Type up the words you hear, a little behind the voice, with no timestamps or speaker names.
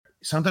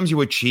sometimes you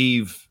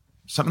achieve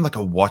something like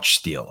a watch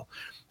steal,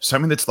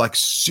 something that's like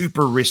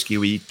super risky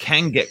where you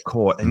can get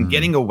caught and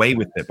getting away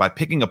with it by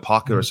picking a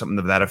pocket or something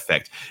of that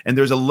effect. And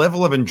there's a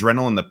level of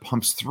adrenaline that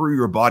pumps through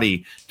your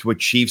body to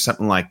achieve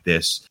something like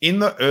this. In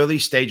the early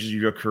stages of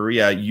your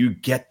career, you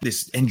get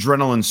this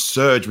adrenaline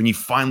surge when you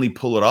finally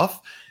pull it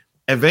off.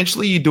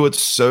 Eventually, you do it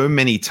so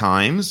many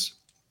times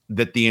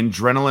that the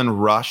adrenaline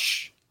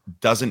rush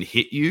doesn't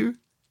hit you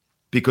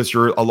because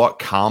you're a lot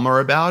calmer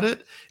about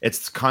it.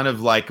 It's kind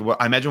of like,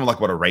 I imagine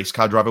like what a race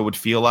car driver would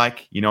feel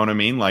like. You know what I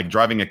mean? Like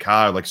driving a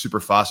car like super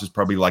fast is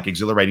probably like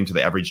exhilarating to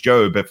the average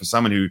Joe. But for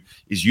someone who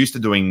is used to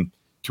doing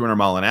 200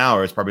 mile an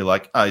hour, it's probably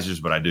like, oh, it's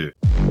just what I do.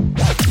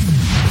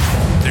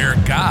 They're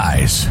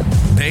guys.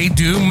 They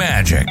do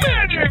magic.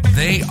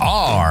 They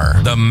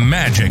are the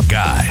Magic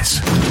Guys.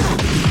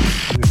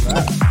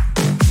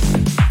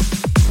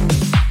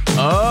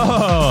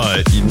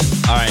 Oh,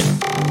 all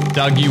right.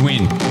 Doug, you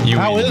win.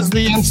 How is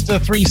the Insta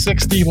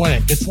 360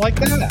 link? It's like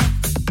that.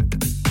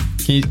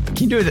 Can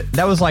you do it?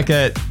 That was like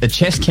a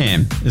chest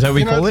cam. Is that what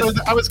we call it?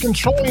 I was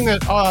controlling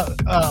it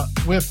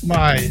with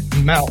my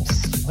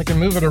mouse. I can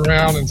move it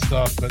around and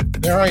stuff,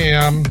 but there I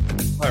am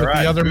with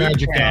the other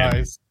Magic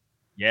Guys.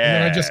 Yeah.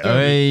 And then I just go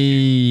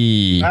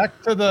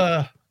back to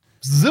the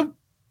zip.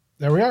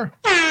 There we are.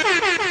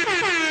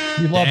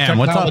 We love Damn,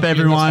 what's up,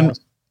 everyone?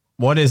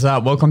 What is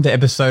up? Welcome to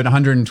episode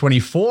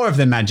 124 of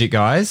the Magic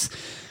Guys.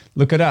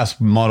 Look at us,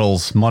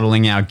 models,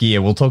 modeling our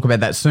gear. We'll talk about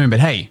that soon.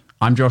 But hey,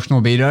 I'm Josh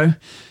Norbido.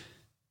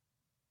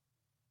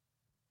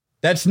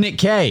 That's Nick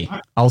K.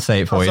 I'll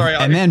say it for you.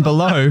 And then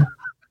below,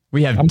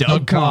 we have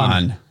Doug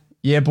Kahn.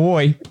 Yeah,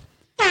 boy.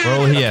 We're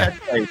all here.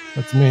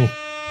 That's me.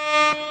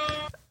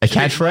 A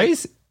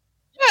catchphrase?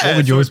 Yeah. What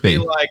would yours be?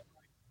 Like,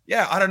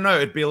 yeah, I don't know.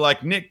 It'd be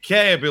like Nick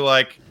K. It'd be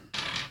like,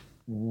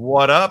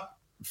 what up,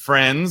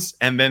 friends?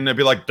 And then it'd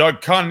be like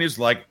Doug Kahn is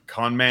like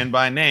con man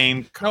by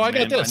name. No, I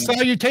got this.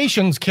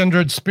 Salutations,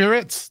 kindred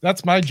spirits.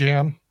 That's my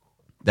jam.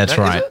 That's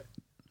right.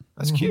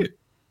 That's cute.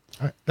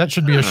 That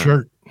should be a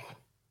shirt.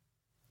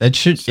 That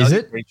should, is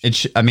it?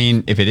 I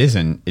mean, if it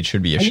isn't, it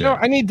should be a shirt. You know,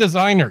 I need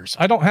designers.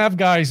 I don't have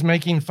guys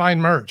making fine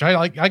merch.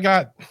 I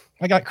got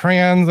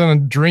crayons and a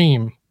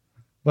dream,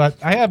 but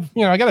I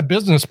got a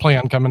business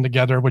plan coming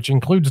together, which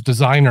includes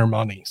designer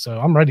money. So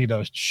I'm ready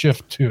to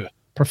shift to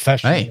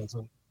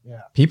professionalism. Hey,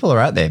 yeah. People are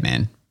out there,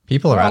 man.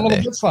 People are out there. I'm going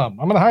to get some.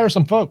 I'm going to hire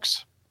some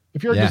folks.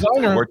 If you're a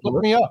designer,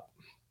 look me up.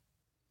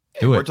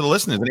 Do it. Word to the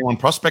listeners. Anyone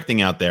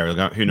prospecting out there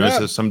who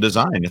knows some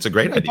design? It's a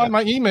great idea. Find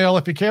my email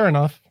if you care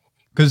enough.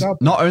 Because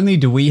not only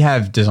do we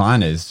have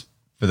designers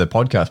for the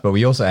podcast, but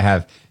we also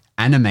have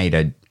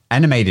animated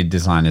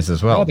designers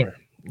as well. Brother,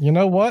 you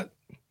know what?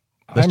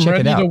 Let's check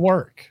ready it out. to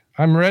work.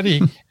 I'm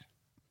ready.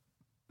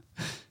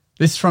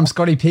 This is from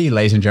Scotty P,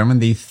 ladies and gentlemen,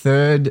 the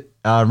third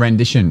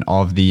rendition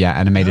of the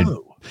animated.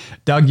 No.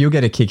 Doug, you'll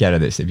get a kick out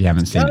of this if you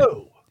haven't seen it.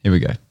 Here we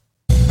go.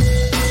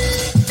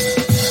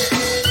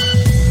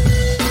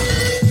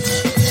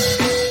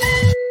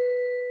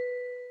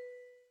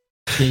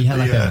 Yeah, you had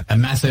like a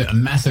massive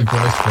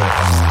growth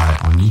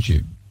spurt on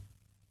YouTube.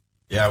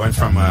 Yeah, I went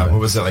from what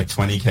was it, like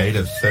 20K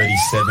to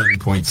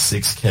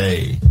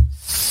 37.6K.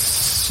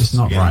 Just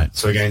not right.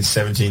 So we gained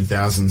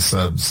 17,000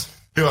 subs.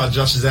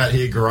 Josh is out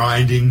here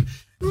grinding,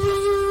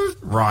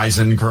 rise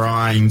and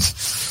grind.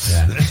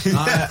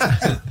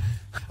 Yeah,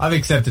 I've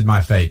accepted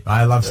my fate.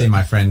 I love seeing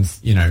my friends,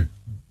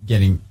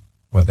 getting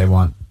what they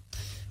want.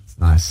 It's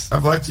nice.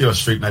 I've liked your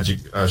Street Magic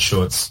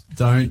shorts.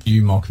 Don't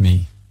you mock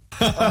me.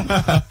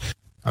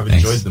 I've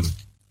enjoyed them.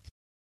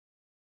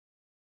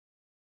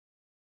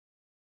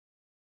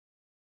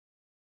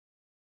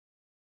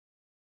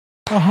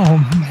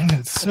 Oh man,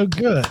 it's so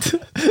good.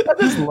 I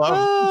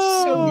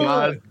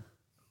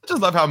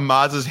just love how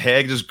Mars's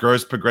hair just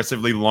grows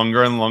progressively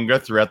longer and longer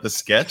throughout the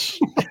sketch.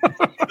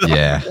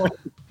 Yeah.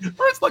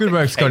 Like good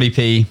work, Scotty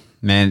P.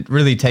 Man, it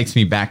really takes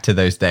me back to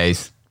those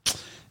days.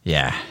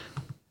 Yeah.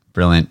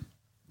 Brilliant.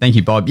 Thank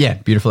you, Bob. Yeah,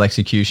 beautiful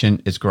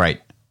execution. It's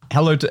great.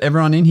 Hello to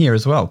everyone in here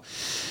as well.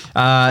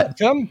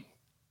 Welcome.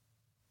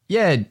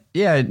 Yeah,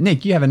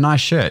 Nick, you have a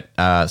nice shirt,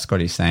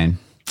 Scotty's saying.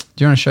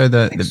 Do you want to show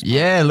the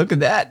yeah, look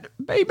at that,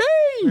 baby.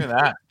 Look at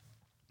that.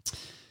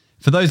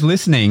 For those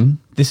listening,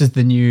 this is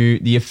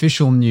the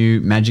official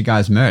new Magic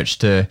Guys merch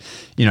to,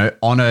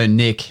 honor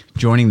Nick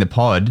joining the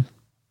pod.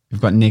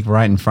 We've got Nick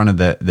right in front of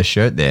the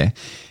shirt there.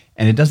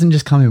 And it doesn't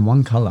just come in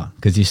one color,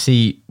 because you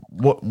see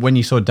when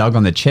you saw Doug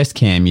on the chest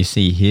cam, you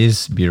see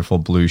his beautiful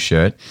blue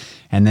shirt.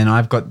 And then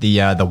I've got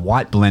the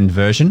white blend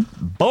version.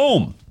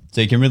 Boom.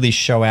 So you can really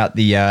show out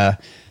the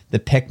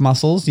pec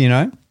muscles,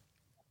 And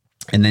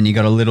then you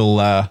got a little,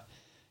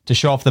 to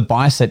show off the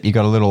bicep, you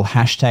got a little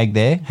hashtag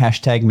there,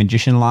 hashtag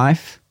magician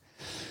life.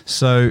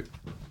 So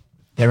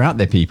they're out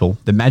there, people.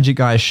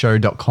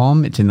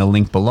 TheMagicGuysShow.com. It's in the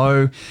link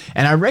below.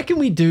 And I reckon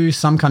we do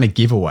some kind of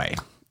giveaway.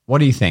 What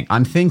do you think?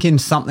 I'm thinking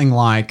something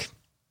like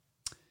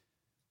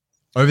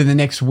over the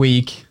next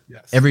week,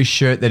 every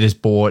shirt that is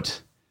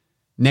bought,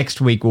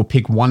 next week we'll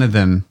pick one of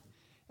them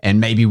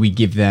and maybe we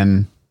give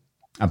them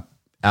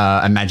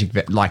a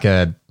magic, like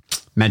a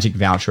magic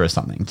voucher or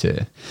something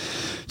to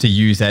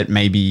use at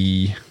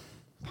maybe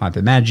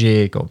Hyper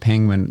Magic or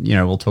Penguin. You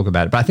know, we'll talk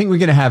about it. But I think we're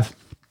going to have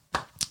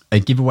a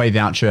giveaway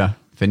voucher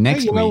for next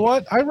week. You know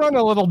what? I run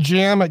a little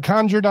jam at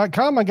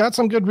conjure.com. I got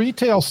some good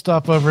retail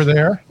stuff over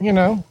there. You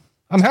know,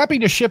 I'm happy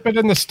to ship it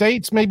in the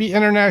States. Maybe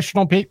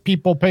international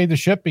people pay the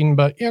shipping,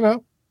 but you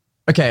know.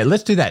 Okay,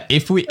 let's do that.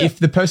 If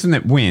the person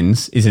that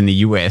wins is in the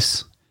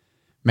US,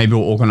 maybe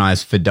we'll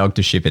organize for Doug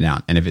to ship it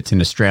out. And if it's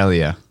in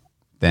Australia,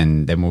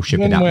 then we'll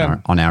ship it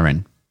out on our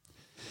end.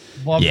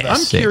 Love that.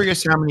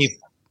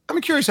 I'm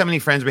curious how many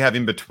friends we have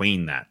in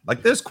between that.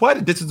 Like, there's quite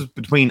a distance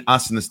between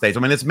us and the States. I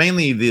mean, it's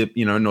mainly the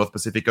North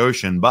Pacific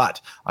Ocean, but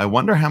I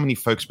wonder how many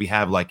folks we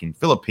have like in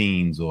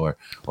Philippines or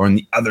on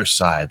the other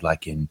side,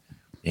 like in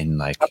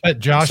like I bet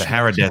Josh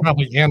Sahara Desert.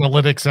 probably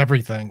analytics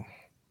everything.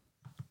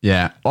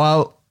 Yeah,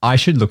 well, I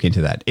should look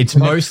into that. It's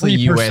About mostly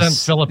 3%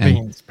 US,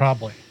 Philippines,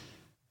 probably.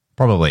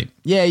 Probably.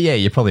 Yeah,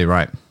 you're probably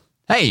right.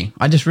 Hey,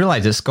 I just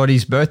realized it's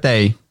Scotty's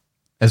birthday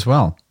as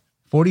well.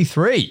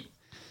 43.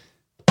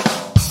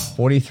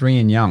 43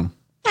 and young.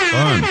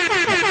 Boom.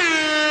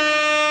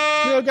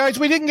 You know, guys,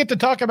 we didn't get to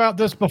talk about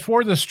this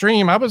before the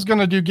stream. I was going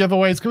to do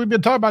giveaways because we've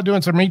been talking about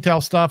doing some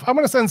retail stuff. I'm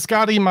going to send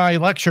Scotty my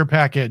lecture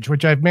package,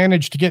 which I've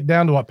managed to get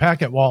down to a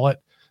packet wallet.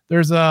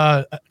 There's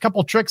a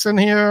couple tricks in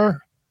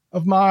here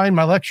of mine,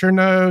 my lecture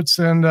notes,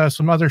 and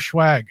some other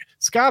swag.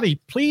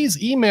 Scotty,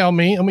 please email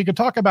me and we could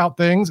talk about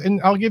things,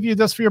 and I'll give you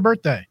this for your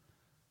birthday.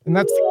 And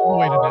that's the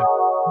way to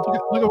do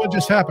it. Look at what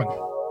just happened.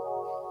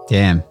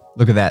 Damn,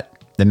 look at that.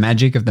 The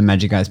magic of the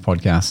Magic Guys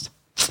podcast.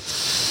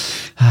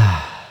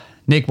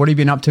 Nick, what have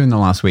you been up to in the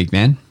last week,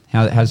 man?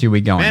 How's your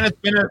week going? Man,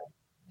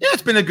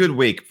 it's been a good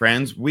week,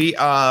 friends. We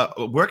are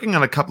working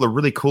on a couple of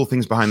really cool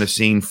things behind the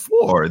scene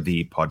for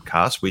the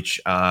podcast, which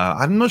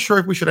I'm not sure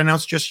if we should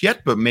announce just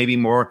yet, but maybe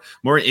more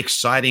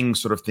exciting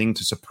sort of thing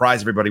to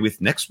surprise everybody with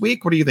next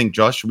week. What do you think,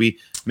 Josh? Should we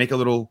make a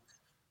little...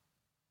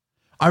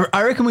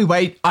 I reckon we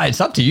wait. It's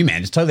up to you,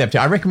 man. It's totally up to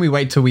you. I reckon we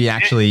wait till we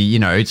actually,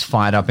 it's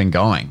fired up and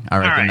going. I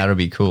reckon that'll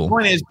be cool.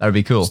 Point is, that'll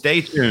be cool. Stay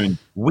tuned.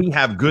 We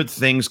have good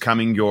things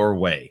coming your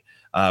way.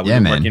 We've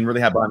been working really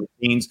hard behind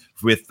the scenes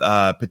with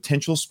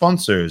potential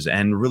sponsors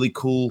and really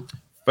cool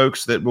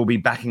folks that will be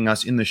backing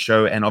us in the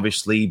show, and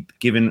obviously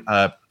giving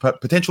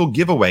potential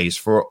giveaways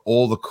for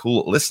all the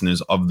cool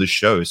listeners of the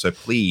show. So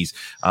please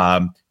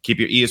keep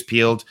your ears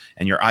peeled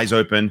and your eyes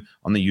open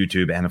on the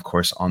YouTube and, of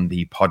course, on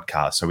the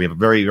podcast. So we have a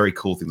very, very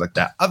cool thing like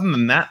that. Other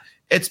than that,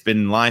 it's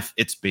been life.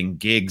 It's been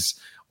gigs,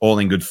 all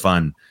in good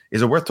fun.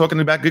 Is it worth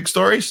talking about gig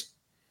stories?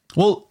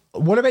 Well,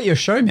 what about your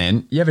show,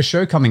 man? You have a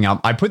show coming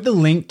up. I put the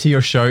link to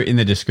your show in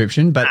the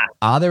description, but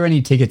are there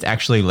any tickets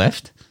actually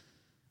left?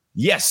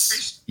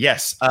 Yes.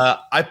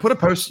 I put a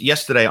post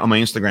yesterday on my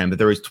Instagram that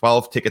there is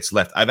 12 tickets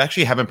left. I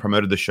actually haven't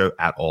promoted the show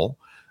at all.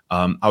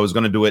 I was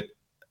going to do it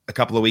a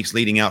couple of weeks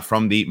leading out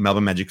from the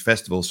Melbourne Magic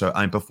Festival. So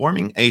I'm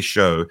performing a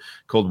show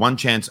called One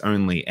Chance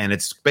Only, and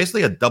it's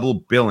basically a double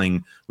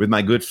billing with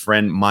my good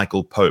friend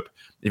Michael Pope.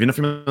 If you're not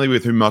familiar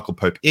with who Michael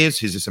Pope is,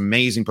 he's this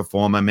amazing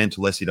performer,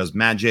 mentalist. He does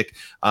magic.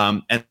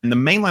 And the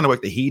main line of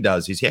work that he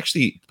does is he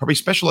actually probably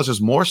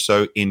specializes more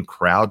so in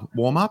crowd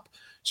warm-up.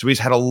 So he's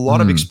had a lot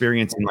of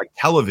experience in like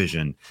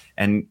television.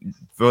 And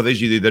for those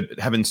of you that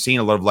haven't seen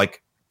a lot of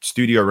like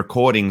studio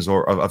recordings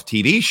or of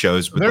TV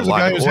shows with There's the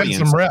live a guy who's audience.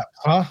 had some reps,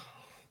 huh?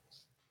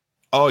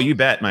 Oh, you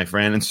bet, my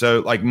friend. And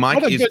so like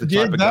Mike is the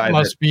type of guy that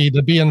must be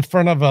to be in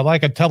front of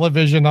a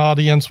television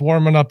audience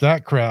warming up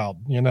that crowd.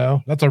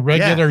 That's a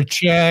regular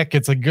check.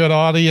 It's a good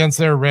audience.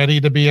 They're ready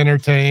to be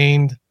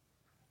entertained.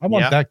 I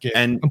want that gig.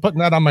 And I'm putting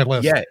that on my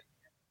list. Yeah.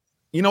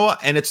 You know what?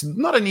 And it's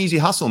not an easy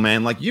hustle,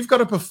 man. Like you've got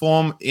to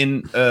perform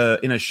in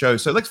a show.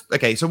 So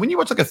so when you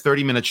watch like a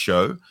 30-minute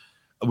show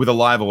with a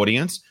live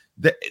audience,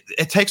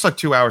 it takes like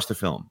 2 hours to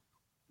film,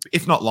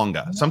 if not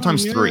longer,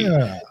 sometimes 3.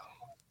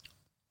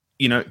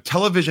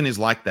 Television is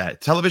like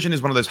that. Television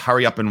is one of those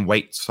hurry up and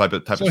wait type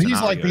of So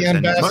he's like the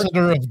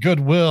ambassador of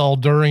goodwill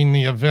during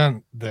the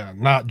event then,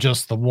 not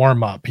just the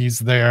warm up. He's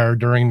there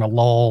during the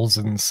lulls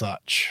and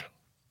such.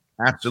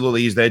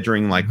 Absolutely. He's there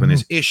during like when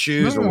there's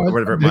issues or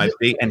whatever it might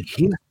be. And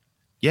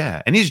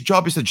his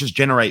job is to just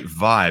generate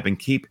vibe and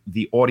keep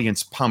the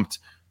audience pumped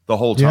the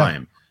whole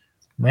time.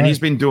 Right. And he's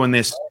been doing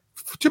this,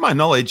 to my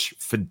knowledge,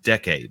 for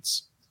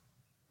decades.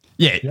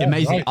 Yeah,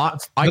 amazing. Right.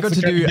 I got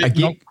to do a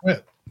gig.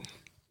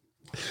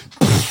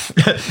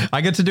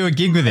 I got to do a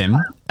gig with him.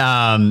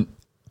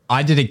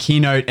 I did a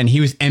keynote and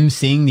he was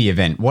emceeing the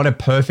event. What a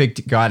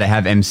perfect guy to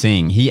have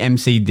emceeing. He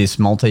emceed this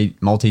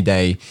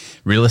multi-day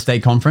real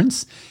estate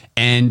conference,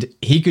 and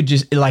he could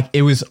just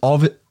it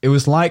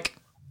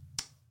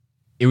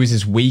was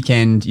his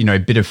weekend,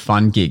 bit of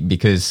fun gig,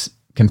 because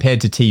compared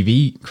to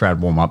TV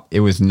crowd warm up, it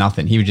was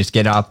nothing. He would just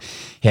get up,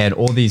 he had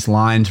all these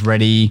lines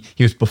ready.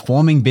 He was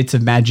performing bits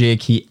of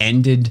magic. He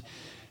ended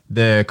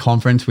the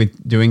conference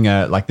with doing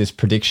this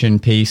prediction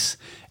piece,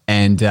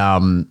 and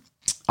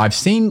I've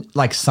seen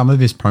like some of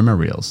his promo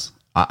reels.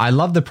 I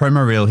love the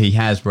promo reel he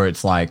has where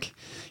it's like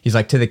he's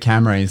like to the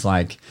camera, he's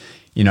like,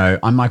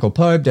 I'm Michael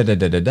Pope, da da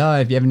da da da.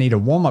 If you ever need a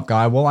warm-up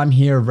guy, well, I'm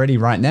here ready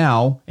right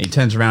now. And he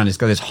turns around, he's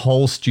got this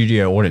whole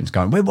studio audience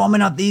going, we're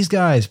warming up these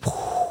guys.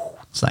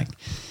 It's like,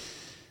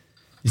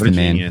 he's the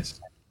man. Genius.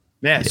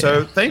 Yeah,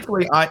 so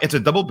thankfully, it's a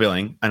double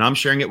billing, and I'm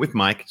sharing it with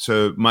Mike.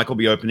 So Mike will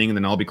be opening, and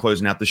then I'll be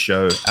closing out the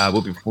show.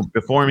 We'll be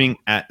performing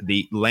at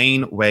the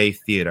Laneway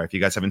Theater. If you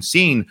guys haven't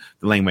seen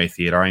the Laneway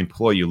Theater, I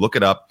implore you, look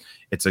it up.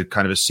 It's a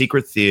kind of a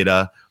secret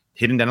theater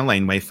hidden down a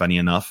laneway, funny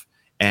enough.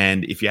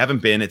 And if you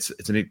haven't been, it's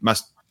a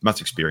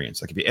must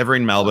experience. Like if you're ever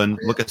in Melbourne,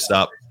 look us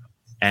up.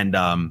 And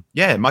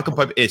Michael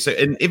Pope is.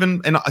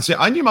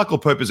 I knew Michael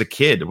Pope as a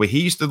kid, where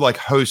he used to like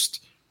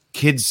host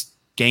kids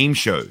game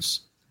shows.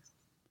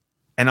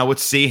 And I would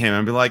see him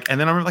and be like, and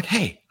then I'm like,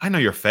 hey, I know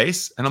your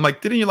face. And I'm like,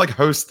 didn't you like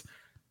host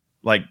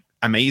like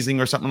Amazing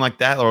or something like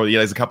that? Or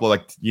there's a couple of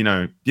like, you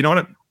know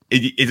what?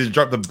 Is it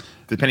drop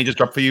the penny just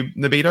dropped for you,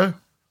 Nabito?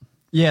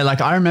 Yeah,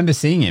 like I remember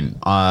seeing him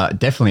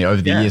definitely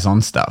over the years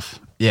on stuff.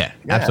 Yeah,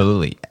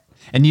 absolutely.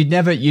 And you'd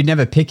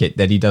never pick it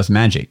that he does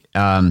magic.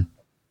 I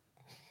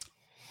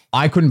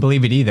couldn't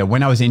believe it either.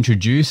 When I was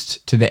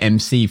introduced to the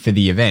MC for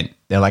the event,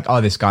 they're like, oh,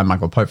 this guy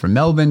Michael Pope from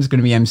Melbourne is going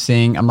to be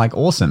MCing. I'm like,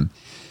 awesome.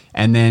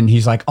 And then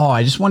he's like, oh,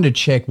 I just wanted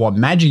to check what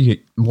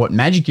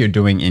magic you're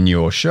doing in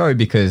your show,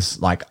 because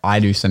like I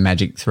do some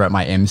magic throughout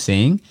my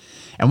MCing.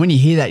 And when you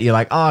hear that, you're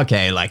like, oh,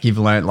 okay, like you've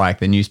learned like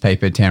the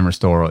newspaper Tamra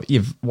store, or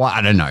you've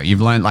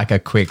learned like a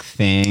quick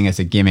thing as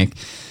a gimmick.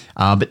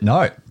 But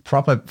no,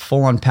 proper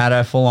full-on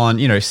patter, full-on,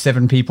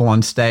 7 people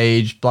on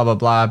stage, blah, blah,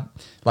 blah,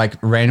 like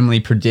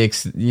randomly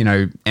predicts,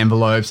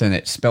 envelopes, and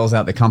it spells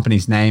out the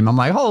company's name. I'm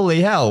like,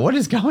 holy hell, what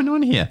is going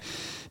on here?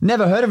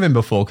 Never heard of him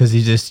before, because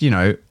he's just,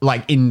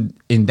 like in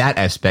that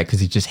aspect, because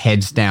he's just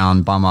heads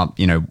down, bum up,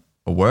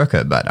 a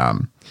worker, but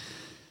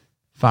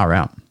far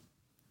out.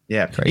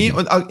 Yeah.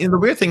 And the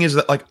weird thing is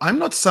that like I'm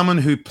not someone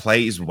who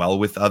plays well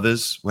with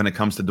others when it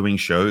comes to doing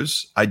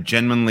shows. I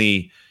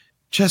genuinely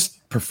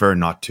just prefer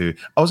not to.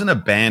 I was in a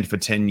band for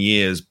 10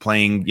 years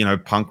playing,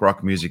 punk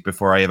rock music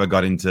before I ever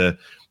got into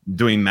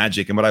doing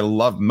magic. And what I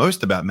love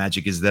most about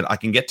magic is that I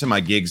can get to my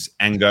gigs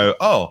and go,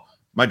 oh,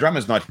 my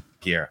drummer's not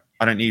here.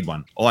 I don't need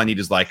one. All I need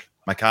is like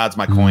my cards,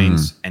 my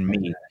coins, and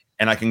me.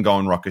 And I can go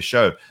and rock a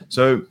show.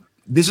 So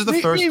this is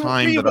the first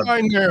time that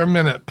I've... there a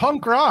minute.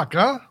 Punk rock,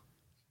 huh?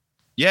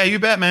 Yeah, you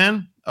bet,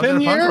 man. I was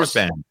in a punk rock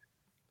band.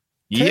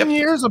 10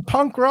 years of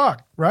punk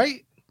rock,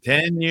 right?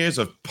 10 years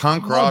of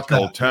punk rock,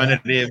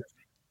 alternative. Man.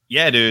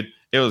 Yeah, dude.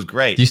 It was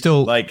great. Do you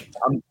still like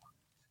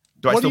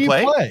do I still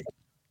play?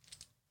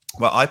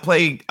 Well, I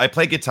play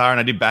guitar and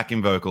I do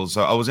backing vocals.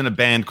 So I was in a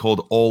band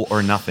called All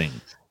or Nothing.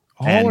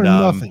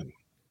 Nothing.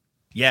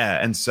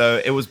 Yeah, and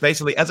so it was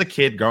basically as a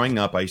kid growing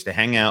up, I used to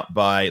hang out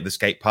by the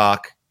skate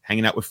park,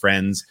 hanging out with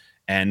friends,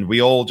 and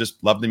we all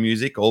just loved the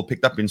music, all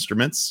picked up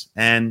instruments,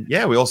 and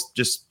we all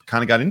just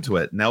kind of got into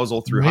it. And that was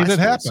all through high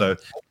school. So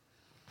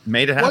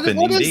made it happen.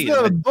 What is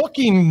the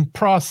booking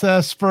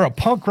process for a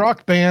punk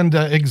rock band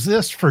to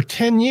exist for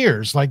 10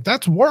 years? Like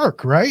that's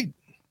work, right?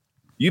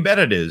 You bet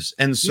it is.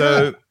 And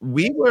so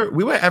we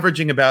were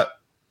averaging about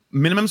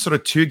minimum sort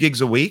of 2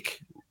 gigs a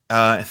week.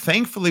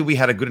 Thankfully, we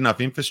had a good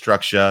enough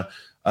infrastructure.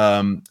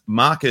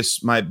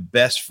 Marcus, my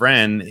best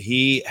friend,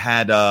 he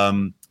had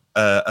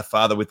a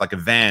father with like a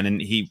van, and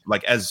he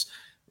like as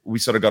we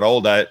sort of got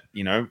older,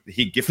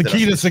 he gifted the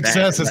key to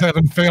success is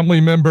having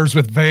family members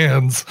with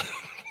vans.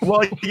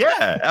 Well,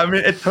 yeah, I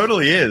mean, it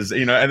totally is,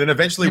 and then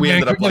eventually we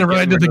ended up like,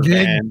 ride to the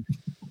gig.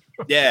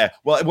 Yeah,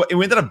 well,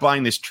 we ended up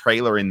buying this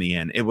trailer in the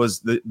end. It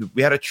was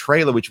we had a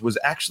trailer which was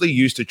actually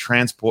used to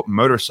transport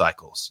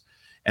motorcycles,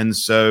 and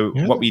so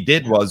what we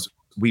did was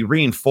we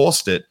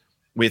reinforced it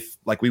with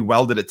like we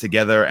welded it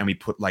together and we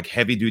put like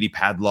heavy duty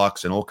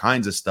padlocks and all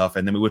kinds of stuff,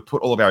 and then we would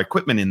put all of our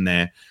equipment in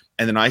there,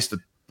 and then I used to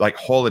like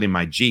haul it in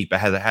my Jeep. I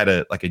had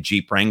a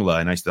Jeep Wrangler,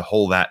 and I used to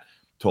haul that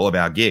to all of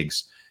our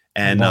gigs,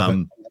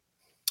 and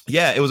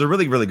yeah, it was a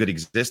really, really good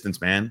existence,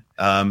 man.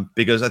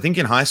 Because I think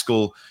in high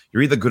school,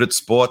 you're either good at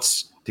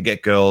sports to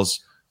get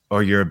girls,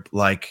 or you're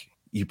like,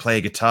 you play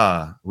a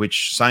guitar,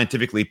 which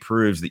scientifically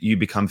proves that you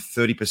become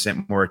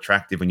 30% more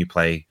attractive when you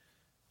play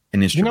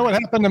an instrument. You know what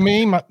happened to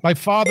me? My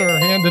father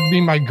handed me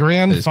my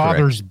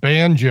grandfather's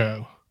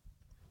banjo.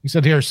 He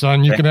said, here,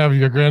 son, you can have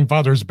your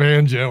grandfather's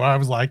banjo. I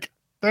was like,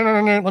 no,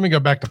 let me go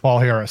back to Paul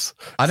Harris.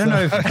 I don't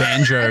know if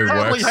banjo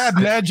I works.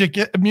 probably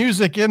had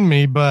music in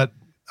me, but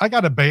I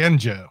got a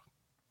banjo.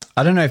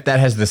 I don't know if that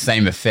has the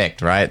same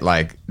effect, right?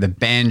 Like the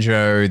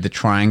banjo, the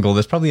triangle,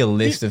 there's probably a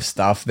list of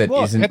stuff that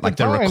isn't like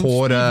the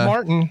recorder. Steve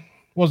Martin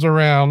was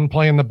around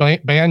playing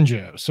the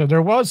banjo. So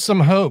there was some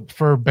hope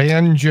for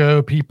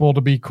banjo people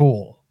to be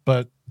cool,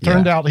 but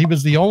turned out he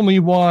was the only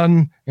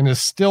one and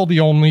is still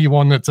the only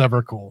one that's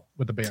ever cool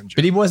with the banjo.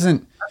 But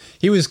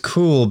he was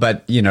cool,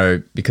 but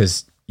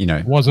because,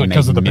 wasn't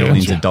because of the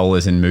millions banjo. of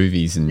dollars in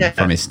movies and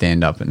from his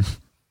stand-up and...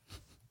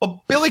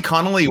 Well, Billy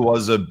Connolly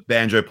was a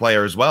banjo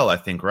player as well, I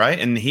think, right?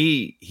 And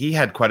he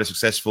had quite a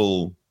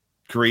successful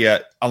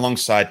career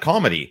alongside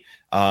comedy.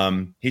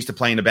 He used to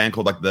play in a band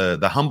called like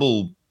the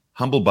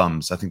Humble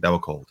Bums, I think they were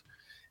called.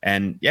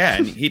 And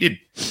and he did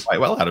quite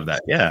well out of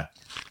that. Yeah.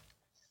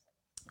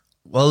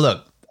 Well,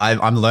 look,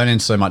 I'm learning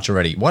so much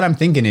already. What I'm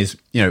thinking is,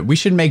 we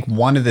should make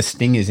one of the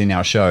stingers in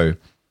our show,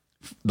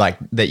 like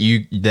that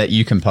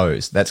you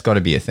compose. That's got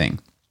to be a thing.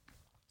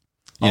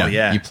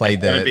 You play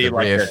the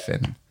riff,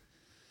 and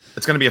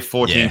it's going to be a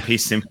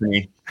 14-piece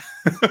symphony.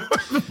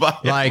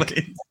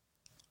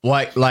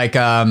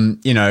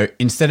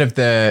 Instead of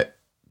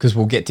because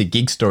we'll get to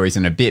gig stories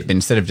in a bit, but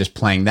instead of just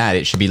playing that,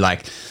 it should be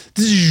like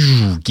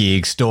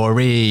gig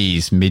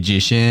stories,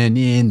 magician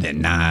in the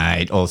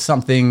night, or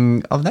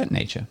something of that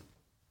nature.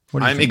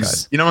 What do you think,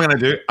 guys? You know what I'm going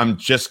to do? I'm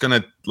just going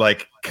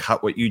to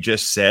cut what you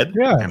just said.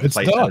 Yeah, it's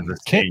done.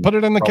 Can't put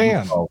it in the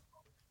can.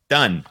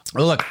 Done.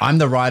 Well, look, I'm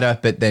the writer,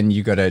 but then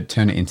you got to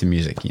turn it into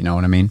music. You know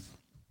what I mean?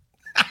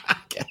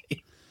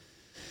 Okay.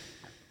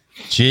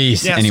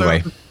 Jeez. Yeah,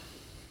 anyway.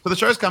 So the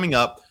show's coming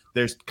up.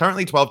 There's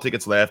currently 12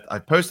 tickets left.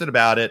 I've posted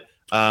about it.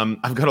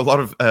 I've got a lot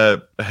of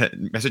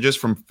messages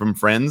from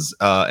friends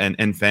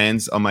and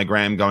fans on my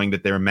gram going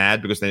that they're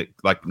mad because they're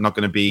not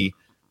going to be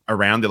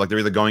around. They're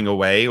either going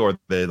away or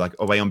they're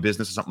away on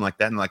business or something like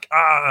that. And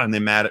and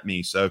they're mad at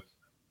me. So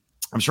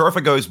I'm sure if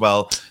it goes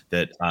well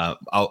that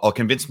I'll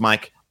convince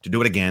Mike to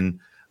do it again.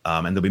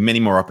 And there'll be many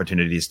more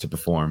opportunities to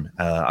perform.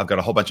 I've got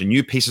a whole bunch of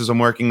new pieces I'm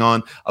working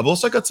on. I've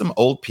also got some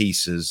old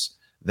pieces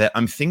that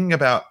I'm thinking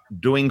about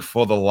doing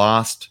for the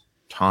last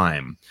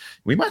time.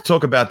 We might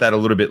talk about that a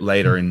little bit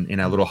later in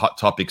our little hot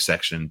topic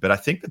section, but I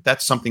think that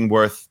that's something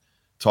worth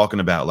talking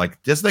about.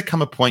 Does there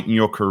come a point in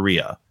your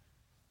career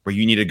where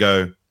you need to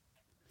go,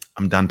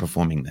 I'm done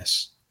performing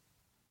this?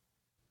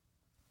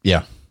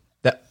 Yeah,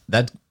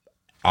 that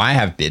I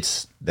have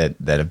bits that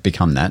have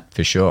become that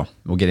for sure.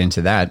 We'll get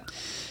into that.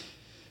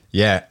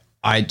 Yeah,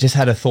 I just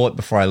had a thought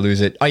before I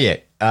lose it. Oh yeah,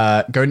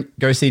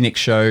 go see Nick's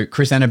show.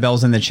 Chris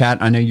Annabelle's in the chat.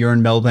 I know you're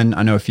in Melbourne.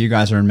 I know a few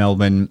guys are in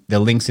Melbourne. The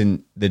link's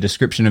in the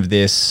description of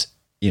this.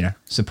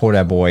 Support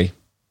our boy.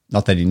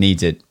 Not that he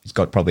needs it. He's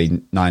got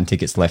probably 9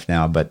 tickets left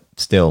now, but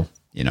still,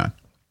 you'll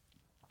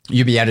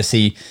be able to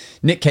see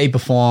Nick K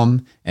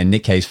perform and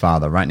Nick K's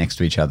father right next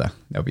to each other.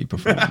 They'll be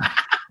performing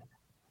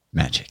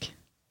magic.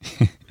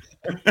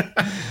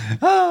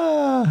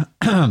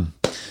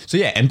 So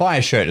yeah, and buy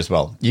a shirt as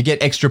well. You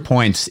get extra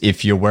points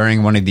if you're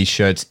wearing one of these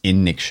shirts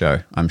in Nick's show.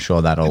 I'm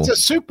sure that'll. It's a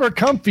super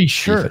comfy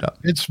shirt.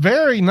 It's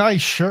very nice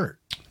shirt,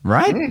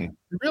 right? It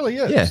really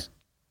is. Yeah.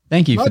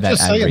 Thank you for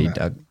that ad read,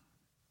 Doug.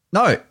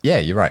 No, yeah,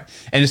 you're right.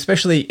 And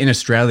especially in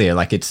Australia,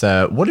 it's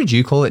what did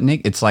you call it,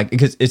 Nick? It's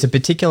because it's a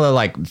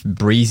particular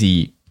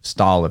breezy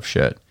style of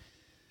shirt.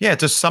 Yeah,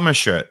 it's a summer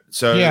shirt.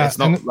 So it's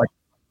not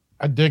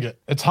I dig it.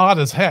 It's hot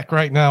as heck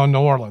right now in New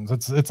Orleans.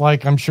 It's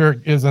I'm sure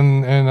it is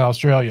in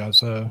Australia.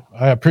 So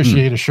I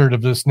appreciate a shirt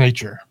of this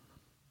nature.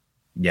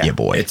 Yeah,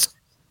 boy.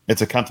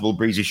 It's a comfortable,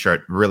 breezy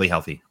shirt. Really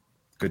healthy.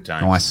 Good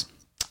time. Nice.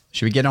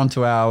 Should we get on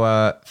to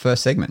our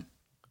first segment?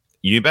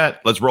 You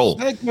bet. Let's roll.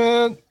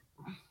 Segment.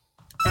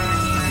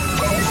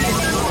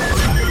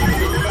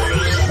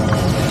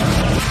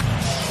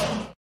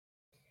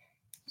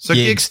 So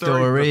gig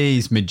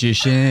stories,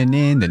 magician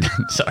in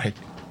the sorry.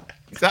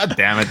 God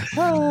damn it.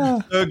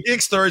 So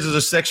gig stories is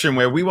a section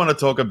where we want to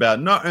talk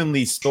about not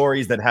only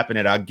stories that happen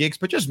at our gigs,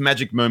 but just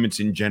magic moments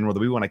in general that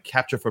we want to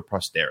capture for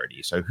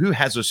posterity. So who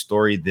has a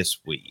story this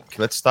week?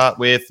 Let's start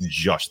with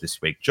Josh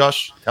this week.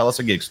 Josh, tell us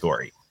a gig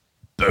story.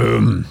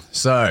 Boom.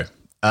 So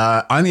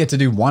I only had to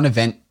do one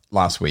event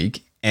last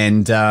week,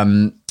 and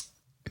a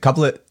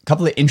couple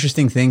of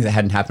interesting things that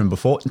hadn't happened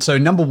before. So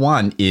number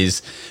one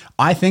is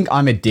I think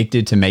I'm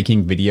addicted to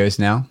making videos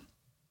now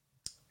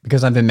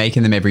because I've been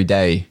making them every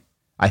day.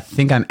 I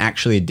think I'm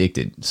actually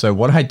addicted. So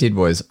what I did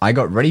was I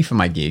got ready for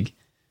my gig.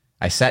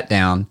 I sat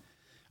down.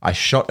 I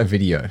shot a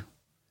video.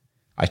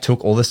 I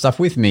took all the stuff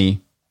with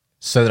me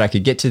so that I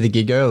could get to the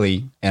gig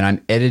early, and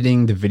I'm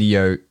editing the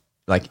video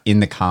in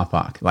the car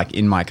park,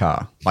 in my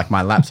car.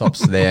 My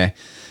laptop's there.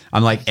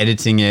 I'm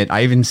editing it.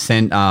 I even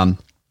sent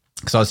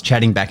because I was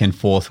chatting back and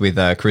forth with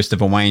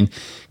Christopher Wayne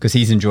because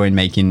he's enjoying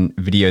making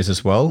videos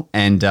as well.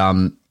 And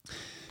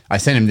I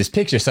sent him this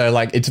picture. So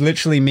it's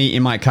literally me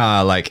in my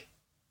car,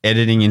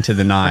 editing into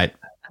the night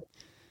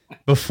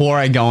before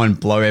I go and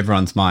blow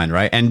everyone's mind,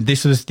 right? And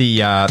this was the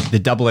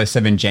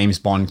 007 James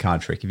Bond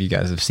card trick, if you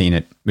guys have seen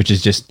it, which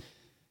is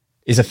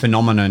a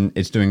phenomenon.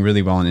 It's doing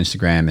really well on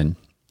Instagram, and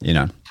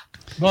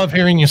love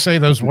hearing you say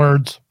those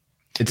words.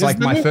 It's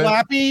my first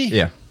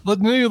Lappy, the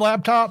new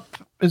laptop.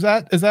 Is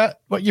that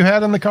what you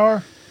had in the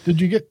car?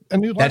 Did you get a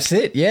new laptop? That's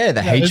it. Yeah,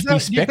 the HP Spectra.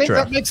 Do you think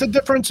that makes a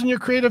difference in your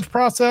creative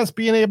process,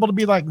 being able to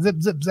be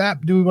zip, zip,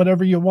 zap, do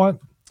whatever you want?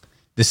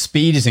 The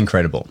speed is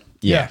incredible.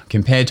 Yeah,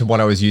 compared to what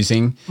I was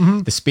using. Mm-hmm.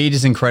 The speed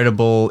is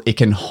incredible. It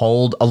can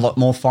hold a lot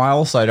more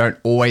files, so I don't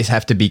always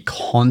have to be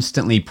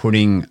constantly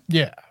putting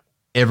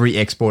every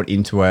export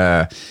into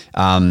a,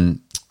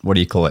 what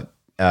do you call it?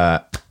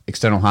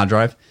 External hard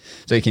drive.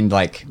 So you can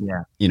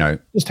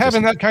just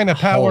having that kind of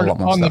power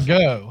on the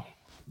go.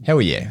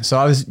 Hell yeah. So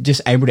I was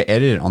just able to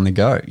edit it on the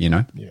go,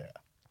 Yeah.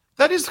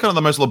 That is kind of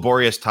the most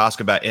laborious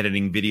task about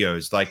editing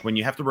videos. When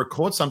you have to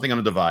record something on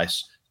a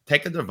device,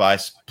 take the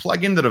device,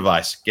 plug in the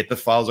device, get the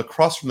files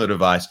across from the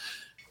device.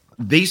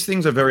 these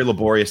things are very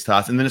laborious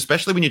tasks. And then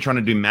especially when you're trying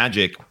to do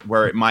magic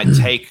where it might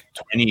take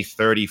 20,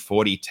 30,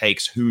 40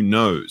 takes, who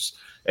knows?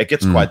 It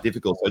gets quite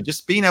difficult. So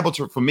just being able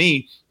to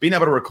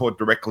record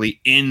directly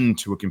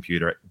into a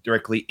computer,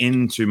 directly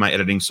into my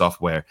editing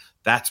software,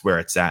 that's where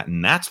it's at.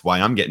 And that's why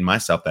I'm getting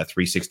myself that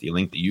 360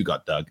 link that you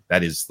got, Doug.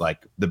 That is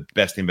like the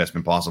best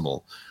investment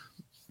possible.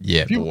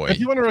 Yeah, if you boy. If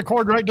you want to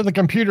record right to the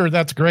computer,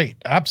 that's great.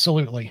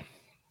 Absolutely.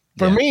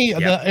 For me,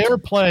 the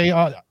AirPlay,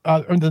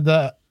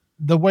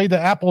 the way that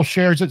Apple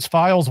shares its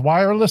files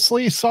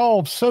wirelessly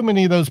solves so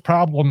many of those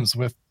problems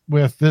with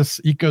this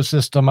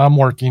ecosystem I'm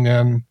working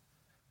in.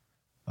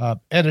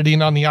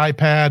 Editing on the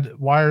iPad,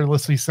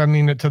 wirelessly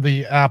sending it to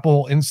the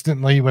Apple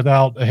instantly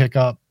without a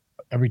hiccup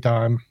every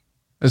time.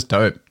 That's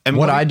dope. And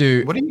when I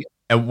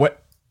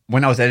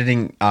was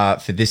editing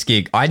for this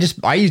gig, I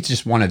used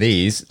just one of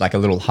these, like a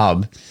little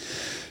hub.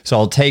 So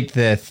I'll take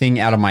the thing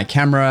out of my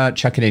camera,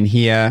 chuck it in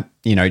here,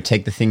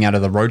 take the thing out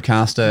of the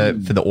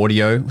Rodecaster for the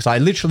audio. So I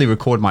literally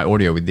record my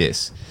audio with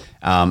this,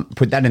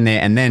 put that in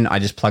there, and then I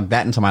just plug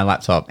that into my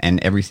laptop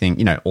and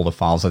everything, all the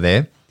files are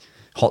there.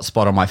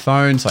 Hotspot on my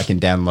phone so I can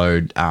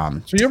download.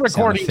 So you're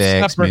recording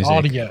separate music.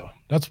 Audio.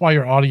 That's why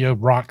your audio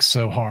rocks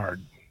so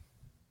hard.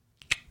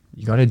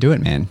 You got to do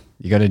it, man.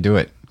 You got to do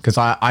it. Because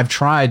I've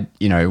tried,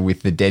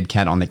 with the dead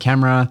cat on the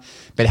camera,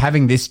 but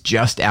having this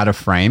just out of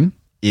frame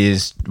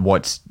is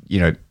what's,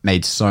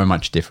 made so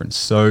much difference.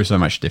 So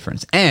much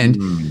difference.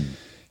 And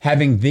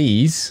having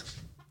these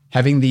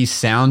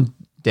sound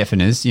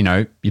deafeners,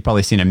 you've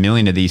probably seen a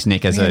million of these,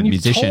 Nick, as a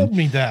musician. You told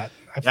me that.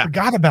 I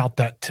forgot about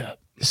that tip.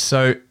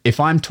 So if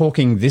I'm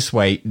talking this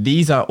way,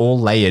 these are all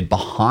layered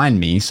behind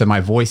me, so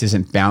my voice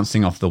isn't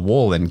bouncing off the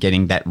wall and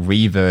getting that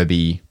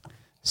reverby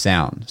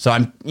sound. So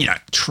I'm,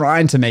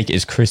 trying to make it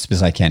as crisp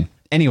as I can.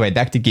 Anyway,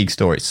 back to gig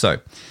stories. So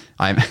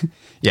I'm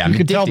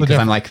addicted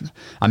because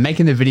I'm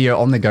making the video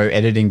on the go,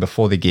 editing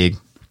before the gig.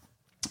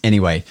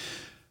 Anyway,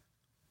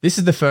 this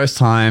is the first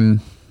time,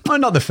 well,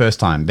 not the first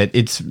time, but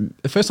it's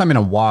the first time in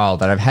a while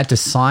that I've had to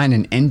sign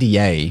an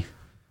NDA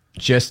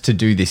just to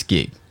do this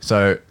gig.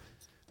 So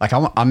I'm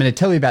going to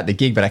tell you about the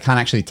gig, but I can't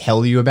actually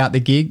tell you about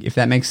the gig, if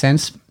that makes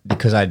sense,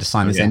 because I had to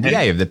sign this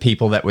NDA of the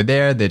people that were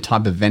there, the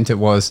type of event it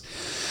was.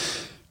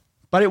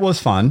 But it was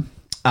fun.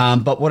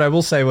 But what I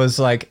will say was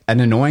like an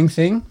annoying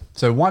thing.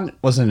 So one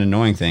was an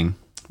annoying thing.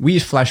 We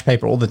use flash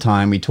paper all the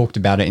time. We talked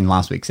about it in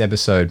last week's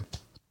episode.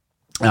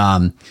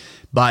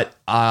 But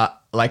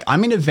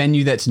I'm in a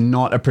venue that's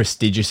not a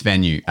prestigious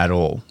venue at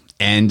all.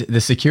 And the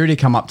security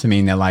come up to me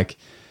and they're like,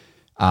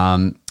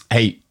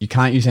 hey, you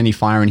can't use any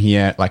fire in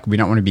here. Like, we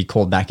don't want to be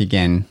called back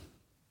again.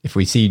 If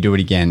we see you do it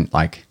again,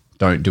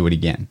 don't do it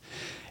again.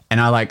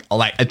 And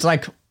it's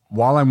like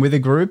while I'm with a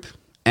group.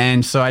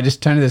 And so I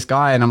just turn to this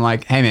guy and I'm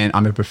like, hey man,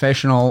 I'm a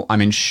professional.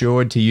 I'm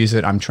insured to use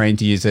it. I'm trained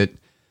to use it.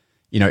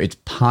 It's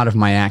part of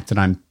my act that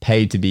I'm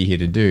paid to be here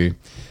to do.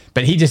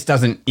 But he just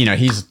doesn't,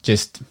 he's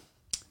just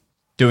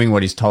doing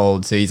what he's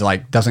told. So he's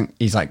like,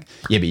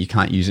 yeah, but you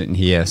can't use it in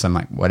here. So I'm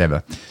like,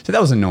 whatever. So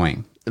that was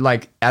annoying.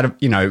 Like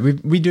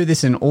we do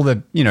this in all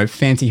the,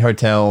 fancy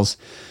hotels,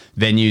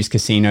 venues,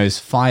 casinos.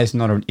 Fire's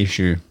not an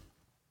issue.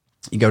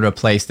 You go to a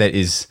place that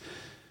is,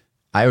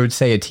 I would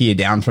say, a tier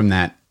down from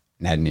that,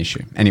 and had an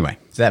issue. Anyway,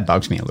 so that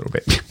bugs me a little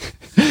bit.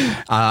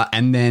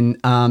 And then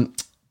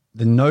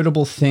the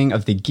notable thing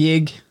of the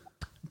gig,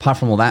 apart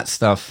from all that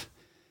stuff,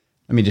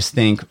 let me just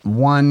think.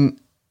 No,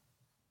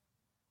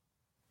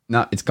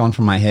 it's gone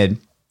from my head.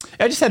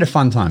 I just had a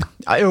fun time.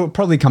 It will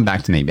probably come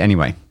back to me. But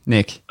anyway,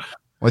 Nick,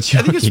 what's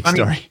your gig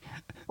story?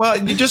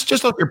 Well,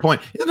 just off your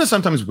point, isn't it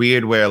sometimes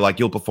weird where like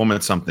you'll perform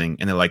at something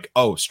and they're like,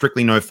 oh,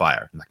 strictly no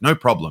fire. I'm like, no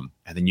problem.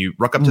 And then you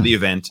rock up to the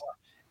event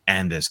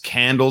and there's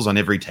candles on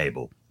every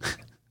table.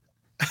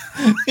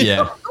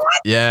 Yeah.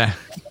 Yeah.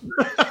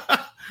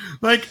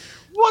 Like,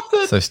 what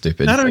the? So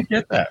stupid. I don't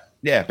get that.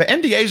 Yeah, but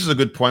NDAs is a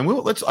good point.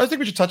 I think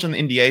we should touch on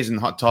the NDAs and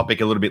Hot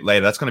Topic a little bit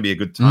later. That's going to be a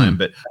good time.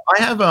 But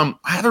I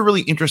had a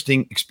really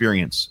interesting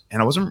experience,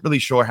 and I wasn't really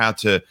sure how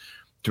to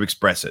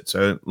express it.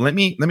 So let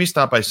me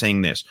start by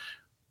saying this: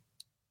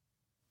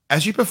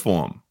 as you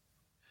perform,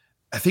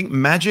 I think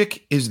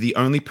magic is the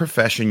only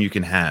profession you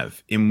can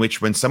have in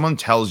which when someone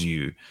tells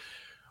you,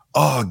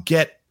 "Oh,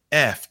 get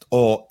effed"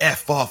 or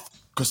 "F off,"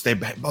 because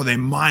their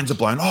minds are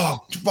blown.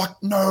 Oh,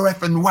 fuck, no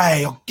effing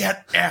way. Or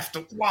get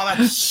effed. Wow,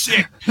 that's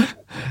sick.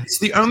 It's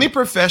the only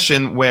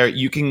profession where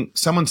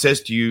someone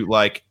says to you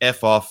like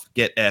F off,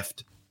 get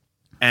effed.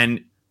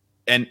 And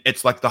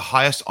it's like the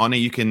highest honor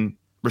you can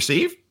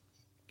receive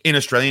in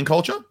Australian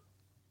culture.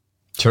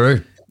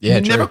 True. Yeah,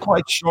 You're never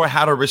quite sure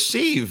how to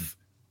receive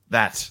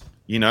that,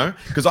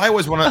 because I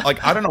always want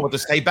to, I don't know what to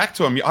say back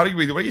to him. What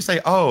do you say?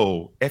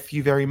 Oh, F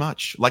you very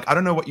much. Like, I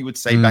don't know what you would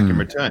say back in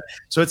return.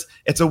 So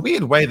it's a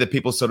weird way that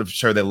people sort of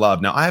show their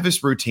love. Now, I have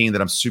this routine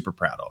that I'm super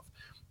proud of.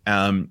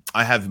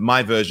 I have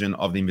my version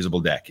of the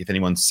invisible deck. If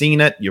anyone's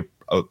seen it,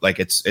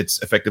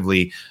 it's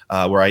effectively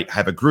where I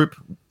have a group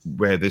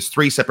where there's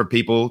 3 separate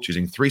people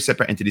choosing 3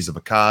 separate entities of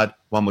a card.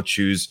 One will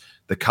choose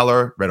the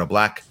color, red or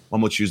black.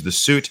 One will choose the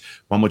suit.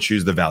 One will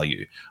choose the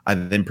value. I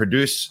then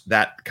produce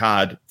that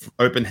card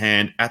open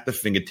hand at the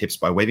fingertips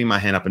by waving my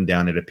hand up and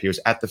down. It appears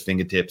at the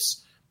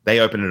fingertips. They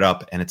open it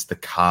up, and it's the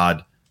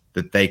card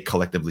that they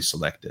collectively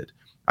selected.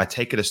 I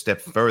take it a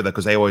step further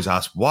because they always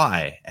ask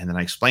why, and then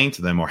I explain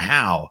to them or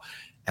how,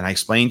 and I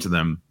explain to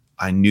them,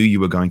 I knew you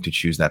were going to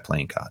choose that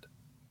playing card.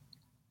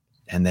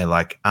 And they're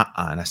like,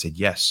 and I said,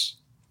 yes,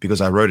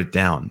 because I wrote it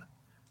down.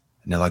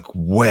 And they're like,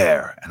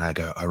 where? And I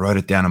go, I wrote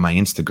it down on my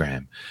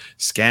Instagram.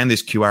 Scan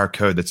this QR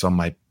code that's on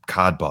my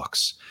card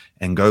box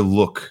and go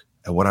look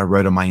at what I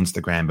wrote on my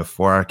Instagram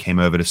before I came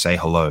over to say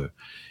hello.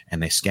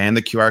 And they scan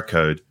the QR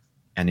code.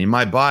 And in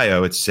my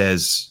bio, it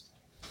says,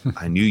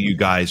 I knew you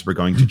guys were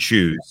going to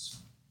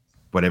choose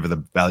whatever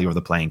the value of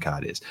the playing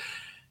card is.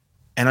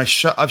 And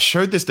I've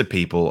showed this to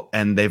people,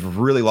 and they've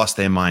really lost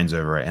their minds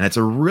over it. And it's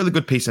a really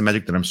good piece of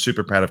magic that I'm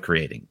super proud of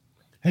creating.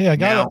 Hey, I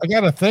got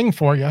a thing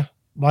for you.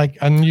 Like,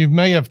 and you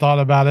may have thought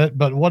about it,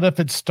 but what if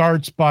it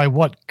starts by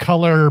what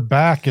color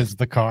back is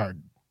the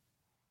card?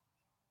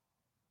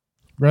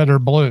 Red or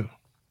blue?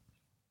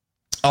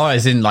 Oh,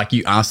 as in like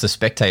you ask the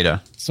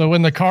spectator. So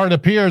when the card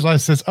appears, I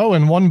says, oh,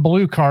 and one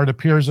blue card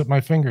appears at my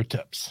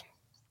fingertips.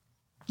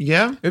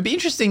 Yeah. It would be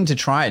interesting to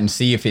try it and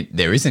see if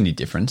there is any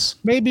difference.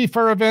 Maybe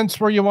for events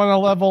where you want to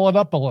level it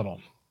up a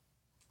little.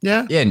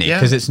 Yeah. Yeah, Nick,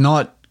 because it's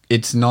not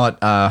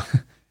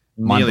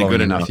mind-blowing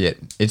good enough yet.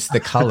 It's the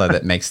color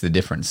that makes the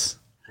difference.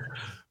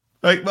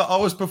 Like, well, I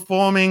was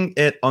performing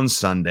it on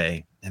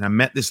Sunday, and I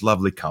met this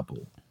lovely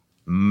couple,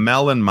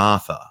 Mel and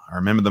Martha. I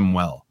remember them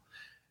well.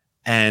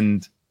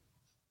 And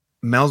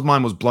Mel's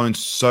mind was blown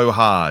so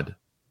hard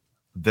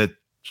that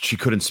she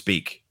couldn't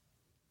speak.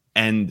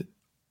 And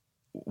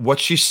what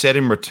she said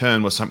in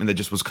return was something that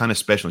just was kind of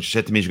special. She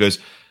said to me, she goes,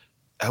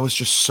 that was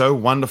just so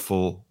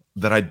wonderful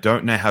that I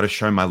don't know how to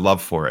show my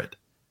love for it.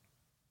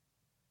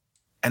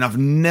 And I've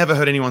never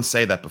heard anyone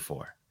say that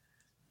before.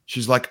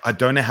 She's like, I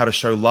don't know how to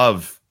show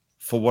love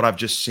for what I've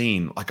just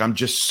seen. Like, I'm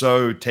just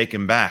so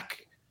taken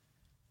back.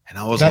 And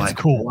I was That's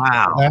cool.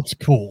 Wow. That's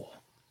cool.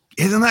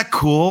 Isn't that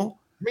cool?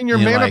 I mean, you're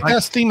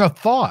manifesting a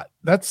thought.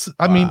 That's,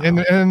 I mean, and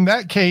in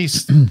that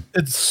case,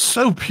 it's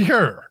so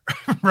pure,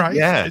 right?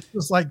 Yeah. It's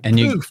just like, and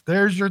poof,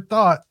 there's your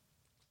thought.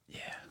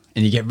 Yeah.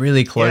 And you get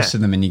really close to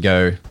them and you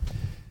go,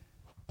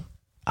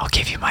 I'll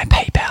give you my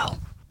PayPal.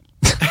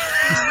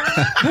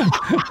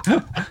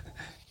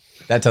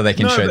 That's how they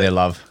can show their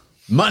love.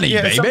 Money,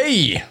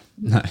 baby.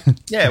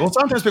 Yeah, well,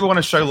 sometimes people want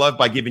to show love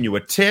by giving you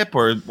a tip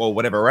or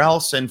whatever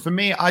else. And for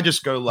me, I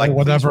just go like,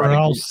 whatever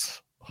else.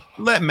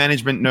 Let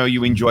management know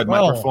you enjoyed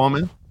my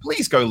performance.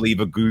 Please go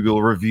leave a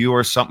Google review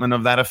or something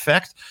of that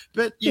effect.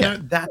 But, you know,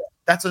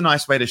 that's a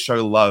nice way to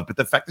show love. But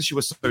the fact that she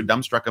was so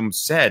dumbstruck and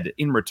said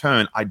in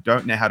return, I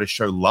don't know how to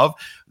show love.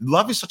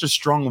 Love is such a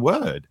strong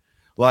word.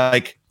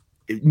 Like,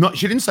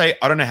 she didn't say,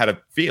 I don't know how to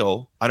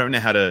feel. I don't know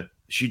how to.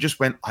 She just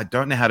went, I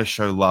don't know how to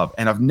show love.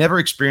 And I've never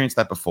experienced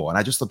that before. And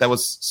I just thought that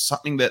was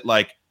something that,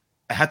 like,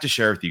 I had to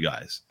share with you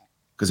guys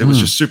because it was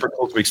just super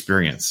cool to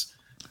experience.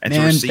 And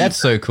man, that's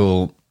so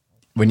cool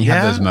when you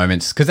have those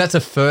moments, because that's a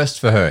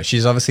first for her.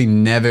 She's obviously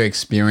never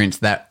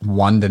experienced that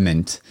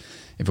wonderment,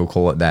 if we'll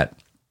call it that.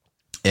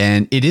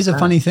 And it is a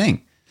funny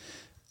thing.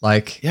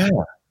 Like, I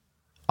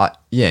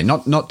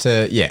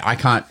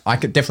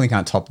definitely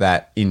can't top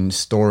that in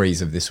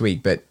stories of this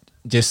week, but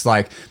just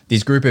like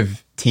this group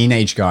of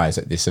teenage guys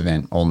at this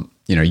event, or,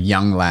 you know,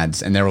 young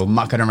lads, and they're all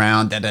mucking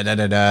around,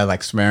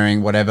 like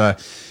swearing, whatever.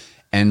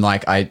 And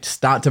like, I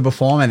start to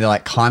perform and they're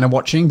like kind of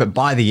watching, but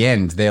by the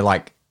end, they're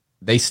like,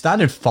 they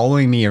started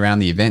following me around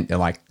the event. They're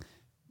like,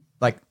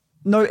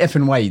 no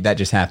effing way that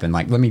just happened.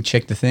 Like, let me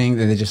check the thing.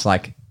 And they're just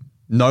like,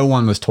 no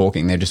one was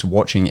talking. They're just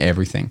watching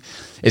everything.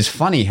 It's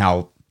funny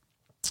how,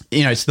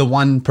 you know, it's the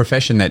one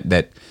profession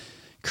that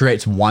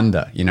creates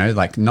wonder, you know,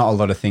 like not a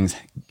lot of things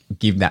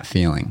give that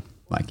feeling,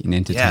 like in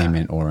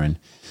entertainment or in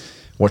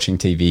watching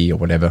TV or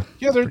whatever.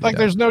 Yeah,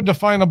 there's no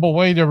definable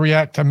way to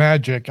react to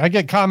magic. I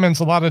get comments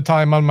a lot of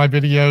time on my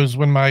videos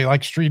when my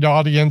like street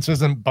audience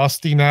isn't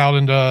busting out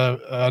into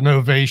an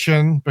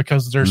ovation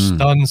because they're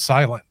stunned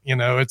silent. You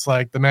know, it's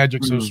like the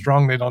magic's so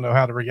strong they don't know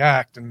how to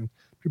react, and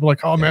people are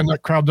like, oh man,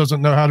 that crowd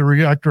doesn't know how to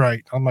react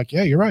right. I'm like,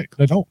 yeah, you're right,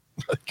 they don't,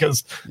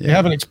 because they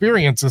haven't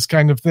experienced this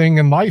kind of thing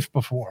in life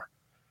before.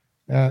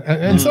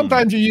 And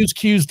sometimes you use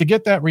cues to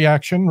get that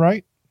reaction,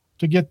 right?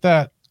 To get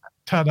that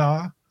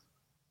ta-da.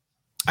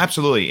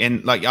 Absolutely.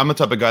 And like, I'm the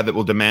type of guy that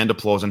will demand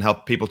applause and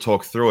help people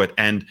talk through it.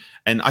 And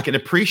I can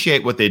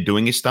appreciate what they're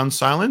doing is stunned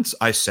silence.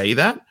 I say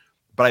that,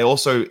 but I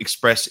also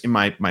express in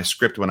my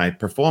script when I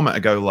perform it, I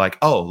go like,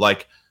 oh,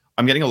 like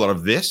I'm getting a lot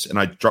of this, and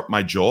I drop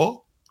my jaw,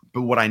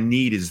 but what I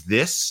need is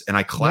this, and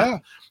I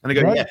clap. And I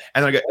go,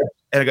 and I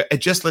go, it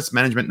just lets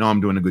management know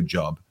I'm doing a good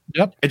job.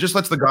 Yep. It just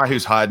lets the guy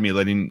who's hired me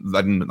letting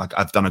like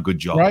I've done a good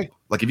job. Right.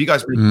 Like if you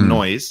guys make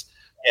noise.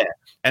 Yeah.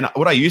 And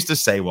what I used to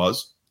say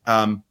was,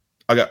 I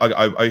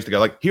used to go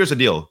like, here's the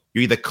deal.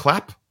 You either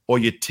clap or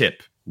you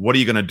tip. What are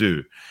you going to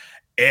do?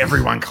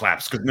 Everyone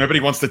claps because nobody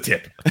wants to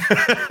tip.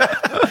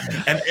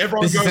 and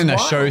everyone This goes is in a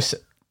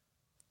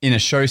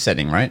wild. show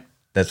setting, right?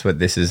 That's what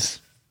this is.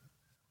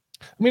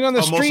 I mean, on the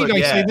Also, street,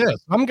 I say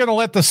this. I'm going to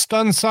let the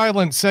stunned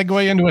silence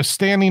segue into a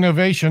standing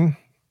ovation.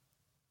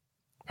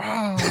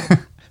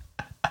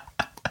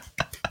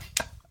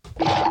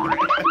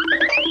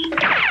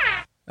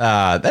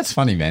 That's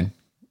funny, man.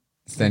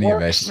 Standing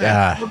ovation.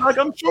 Well, Doug,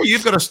 I'm sure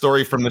you've got a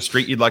story from the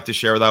street you'd like to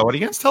share with our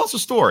audience. Tell us a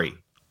story.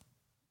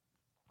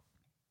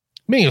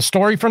 Me, a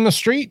story from the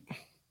street?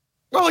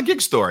 Well, a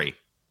gig story.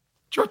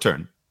 It's your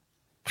turn.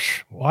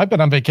 Well, I've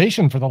been on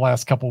vacation for the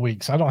last couple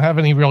weeks. I don't have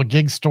any real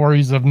gig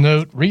stories of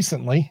note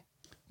recently.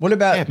 What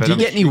about, do you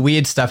get any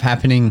weird stuff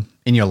happening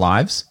in your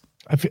lives?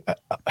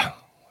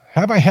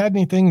 Have I had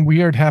anything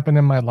weird happen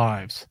in my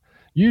lives?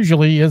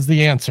 Usually is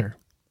the answer.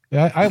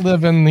 I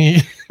live in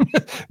the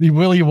the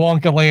Willy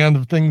Wonka land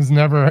of things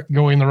never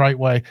going the right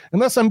way.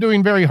 Unless I'm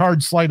doing very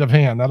hard sleight of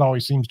hand. That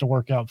always seems to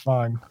work out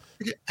fine.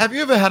 Have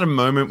you ever had a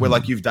moment where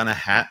like you've done a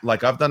hat?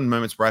 Like I've done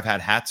moments where I've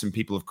had hats and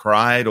people have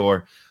cried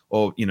or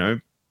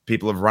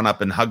people have run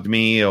up and hugged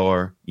me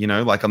or,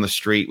 like on the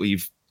street where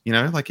you've,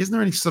 like, isn't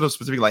there any sort of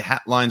specific like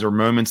hat lines or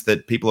moments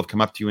that people have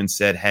come up to you and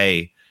said,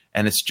 hey,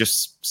 and it's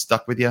just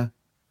stuck with you?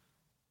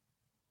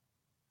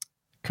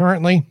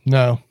 Currently,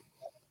 no.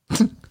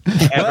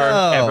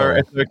 Ever.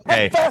 It's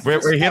okay.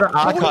 We're here to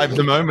archive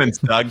the moments,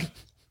 Doug.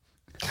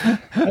 You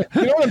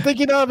know what I'm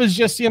thinking of is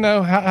just,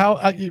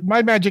 how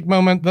my magic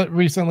moment that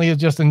recently is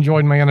just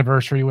enjoying my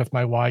anniversary with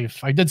my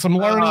wife. I did some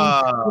learning.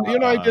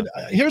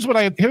 Here's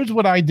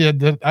what I did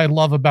that I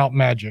love about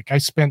magic. I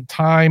spent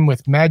time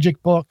with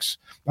magic books.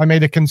 I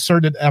made a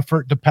concerted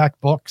effort to pack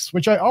books,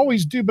 which I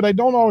always do, but I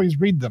don't always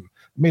read them.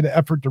 I made an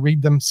effort to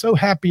read them. So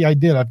happy I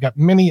did. I've got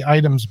many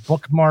items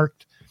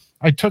bookmarked.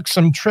 I took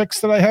some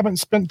tricks that I haven't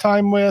spent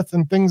time with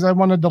and things I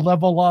wanted to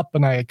level up,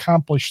 and I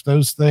accomplished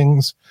those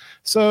things.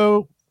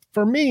 So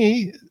for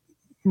me,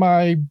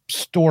 my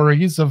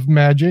stories of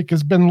magic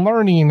has been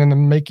learning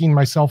and making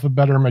myself a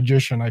better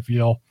magician, I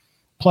feel.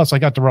 Plus, I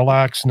got to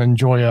relax and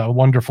enjoy a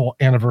wonderful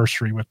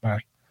anniversary with my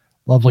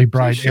lovely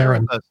bride,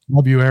 Erin.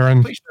 Love you,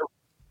 Erin. Please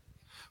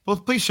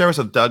share with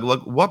us, Doug.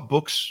 Look, what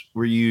books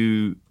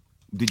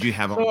did you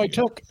have on? So I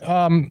took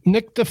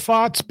Nick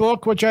DeFott's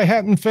book, which I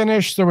hadn't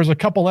finished. There was a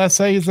couple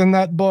essays in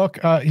that book.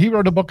 He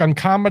wrote a book on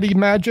comedy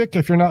magic,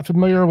 if you're not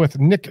familiar with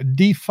Nick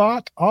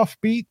DeFott,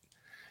 Offbeat.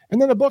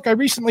 And then a book I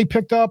recently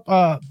picked up,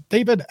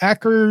 David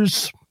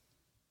Acker's,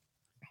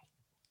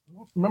 I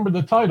don't remember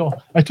the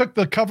title. I took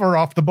the cover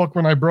off the book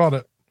when I brought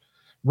it.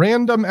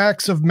 Random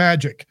Acts of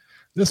Magic.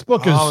 This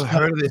book is I've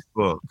heard of this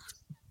book.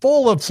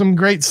 Full of some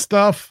great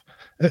stuff.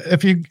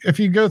 If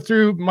you go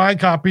through my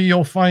copy,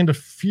 you'll find a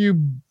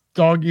few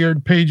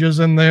dog-eared pages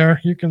in there.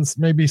 You can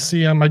maybe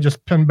see them. I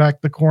just pinned back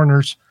the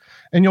corners.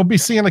 And you'll be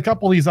seeing a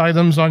couple of these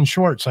items on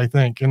shorts, I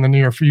think, in the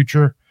near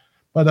future.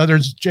 But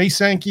there's Jay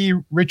Sankey,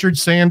 Richard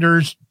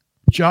Sanders,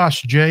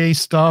 Josh J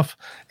stuff.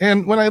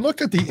 And when I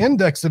looked at the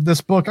index of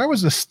this book, I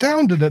was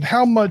astounded at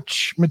how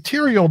much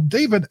material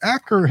David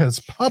Acker has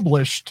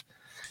published.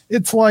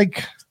 It's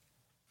like,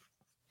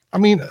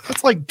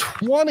 it's like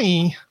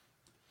 20-ish.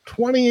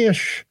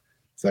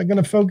 Is that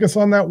going to focus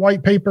on that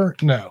white paper?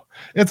 No.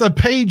 It's a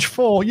page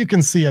full. You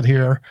can see it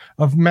here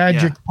of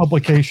magic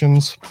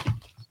publications.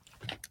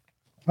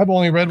 I've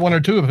only read one or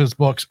two of his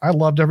books. I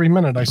loved every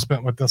minute I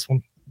spent with this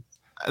one.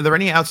 Are there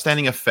any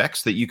outstanding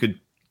effects that you could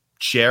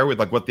share with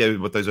like what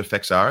those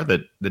effects are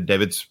that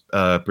David's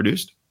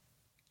produced?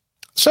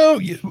 So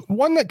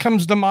one that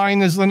comes to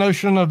mind is the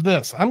notion of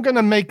this. I'm going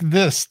to make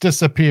this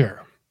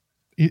disappear.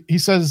 He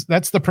says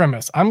that's the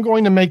premise. I'm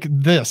going to make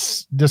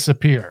this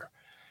disappear.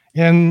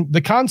 And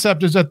the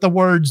concept is that the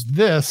words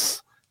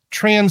this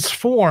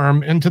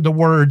transform into the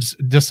words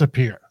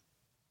disappear.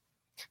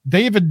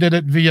 David did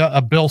it via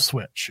a bill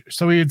switch.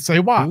 So he'd say,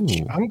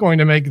 watch, I'm going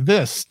to make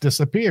this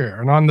disappear.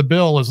 And on the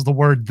bill is the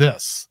word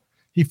this.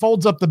 He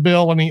folds up the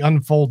bill and he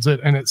unfolds it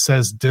and it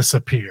says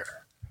disappear.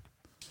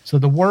 So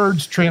the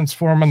words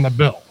transform on the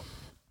bill.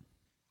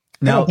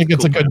 Now, I don't think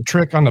it's a good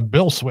trick on a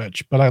bill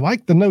switch, but I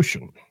like the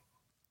notion.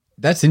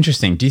 That's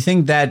interesting. Do you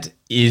think that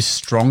is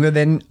stronger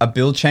than a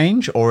bill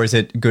change, or is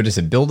it good as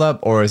a build-up,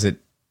 or is it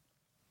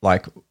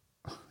like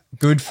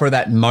good for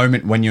that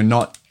moment when you're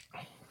not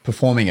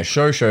performing a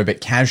show,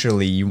 but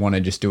casually you want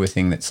to just do a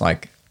thing that's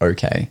like,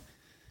 okay?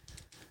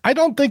 I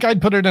don't think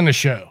I'd put it in a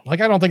show. Like,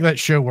 I don't think that's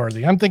show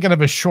worthy. I'm thinking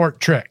of a short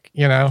trick,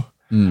 I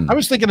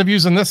was thinking of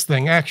using this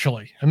thing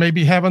actually, and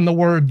maybe having the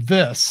word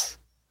this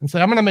and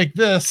say, I'm going to make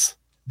this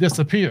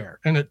disappear.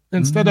 And it,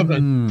 instead of a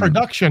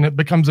production, it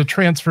becomes a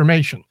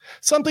transformation,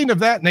 something of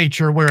that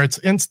nature where it's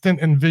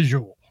instant and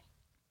visual.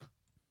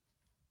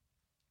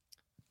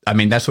 I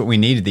mean, that's what we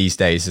need these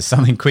days, is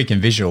something quick and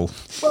visual.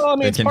 Well, I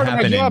mean, it's part of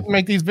my job to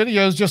make these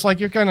videos just like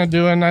you're kind of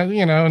doing,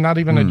 not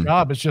even a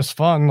job. It's just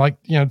fun.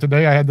 Like,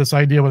 today I had this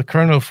idea with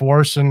Chrono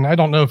Force, and I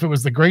don't know if it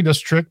was the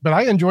greatest trick, but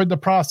I enjoyed the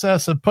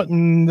process of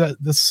putting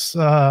this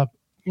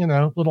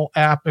little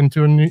app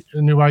into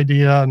a new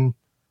idea. And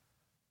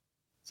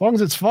as long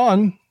as it's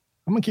fun,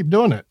 I'm going to keep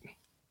doing it.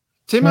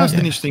 Tim asked an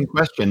interesting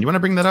question. You want to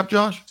bring that up,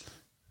 Josh?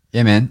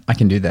 Yeah, man, I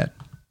can do that.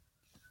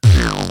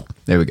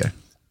 There we go.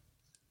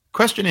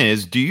 Question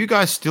is, do you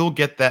guys still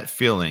get that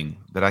feeling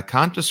that I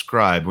can't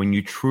describe when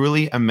you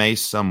truly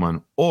amaze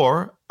someone,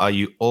 or are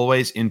you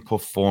always in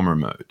performer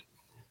mode?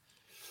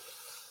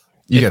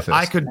 You go first.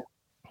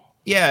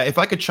 If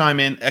I could chime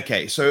in.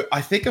 Okay, so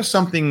I think of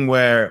something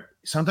where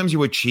sometimes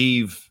you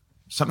achieve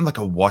something like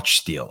a watch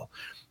steal,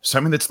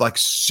 something that's like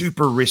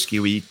super risky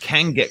where you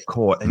can get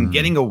caught and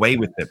getting away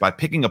with it by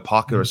picking a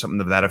pocket or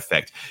something of that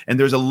effect. And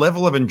there's a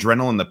level of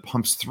adrenaline that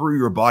pumps through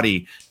your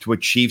body to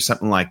achieve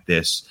something like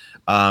this.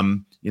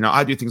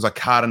 I do things like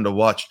card under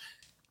watch.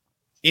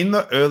 In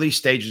the early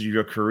stages of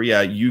your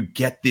career, you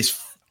get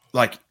this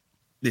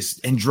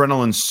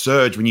adrenaline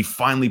surge when you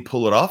finally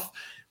pull it off.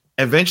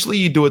 Eventually,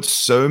 you do it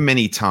so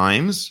many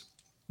times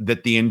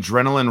that the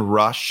adrenaline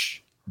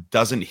rush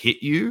doesn't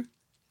hit you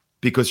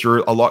because you're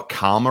a lot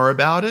calmer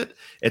about it.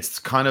 It's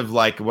kind of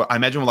like I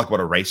imagine what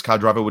a race car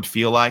driver would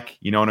feel like.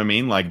 You know what I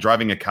mean? Like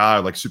driving a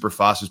car like super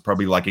fast is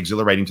probably like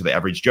exhilarating to the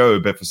average Joe,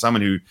 but for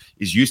someone who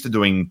is used to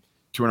doing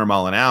 200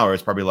 mile an hour,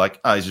 it's probably like,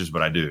 oh, it's just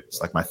what I do.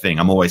 It's like my thing.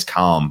 I'm always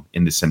calm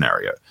in this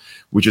scenario,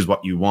 which is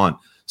what you want.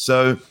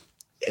 So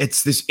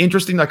it's this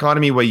interesting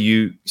dichotomy where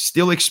you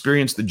still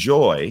experience the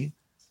joy,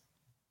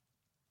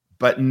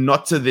 but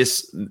not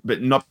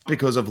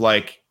because of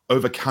like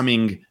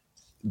overcoming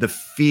the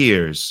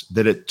fears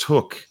that it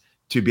took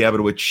to be able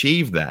to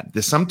achieve that.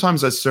 There's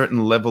sometimes a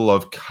certain level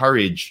of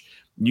courage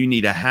you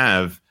need to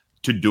have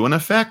to do an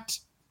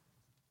effect,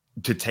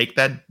 to take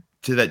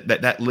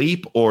that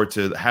leap, or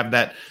to have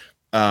that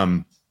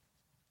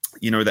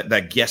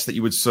that guess that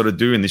you would sort of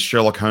do in this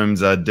Sherlock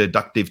Holmes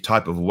deductive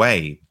type of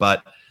way.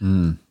 But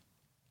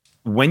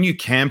when you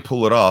can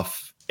pull it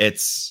off,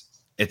 it's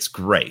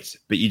great,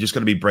 but you just got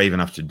to be brave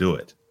enough to do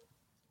it.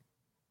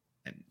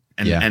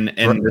 And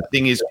the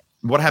thing is,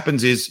 what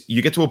happens is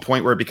you get to a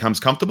point where it becomes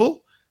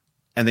comfortable,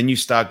 and then you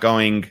start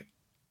going,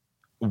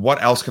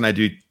 what else can I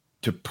do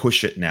to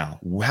push it now?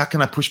 How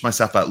can I push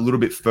myself out a little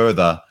bit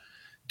further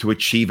to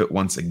achieve it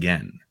once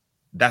again?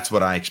 That's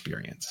what I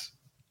experience.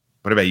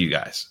 What about you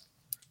guys?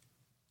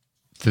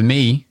 For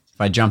me,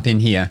 if I jump in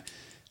here,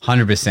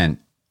 100%.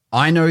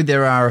 I know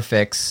there are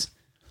effects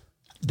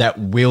that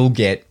will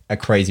get a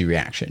crazy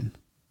reaction,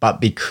 but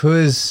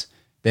because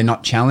they're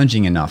not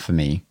challenging enough for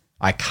me,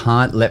 I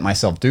can't let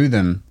myself do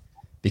them,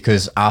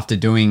 because after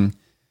doing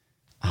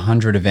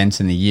 100 events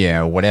in the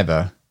year or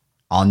whatever,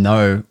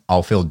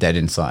 I'll feel dead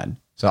inside.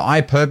 So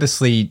I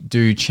purposely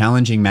do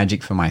challenging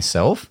magic for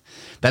myself.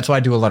 That's why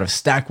I do a lot of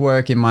stack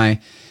work and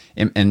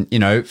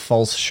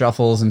false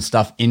shuffles and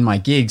stuff in my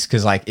gigs,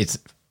 because like it's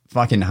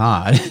fucking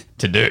hard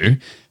to do,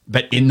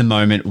 but in the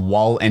moment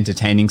while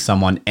entertaining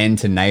someone and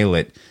to nail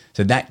it.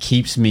 So that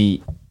keeps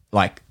me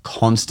like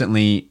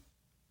constantly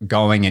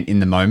going and in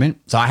the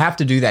moment. So I have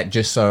to do that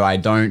just so I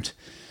don't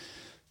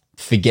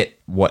forget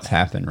what's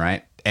happened,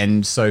 right?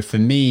 And so for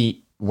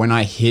me, when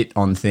I hit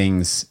on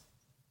things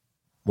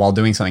while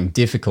doing something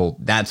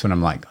difficult, that's when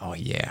I'm like, oh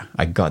yeah,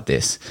 I got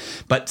this.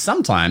 But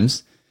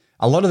sometimes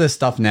a lot of this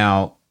stuff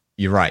now,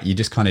 you're right, you're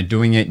just kind of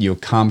doing it, you're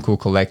calm, cool,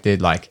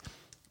 collected. Like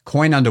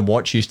coin under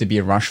watch used to be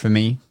a rush for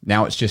me.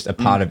 Now it's just a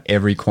part of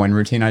every coin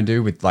routine I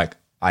do with like,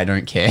 I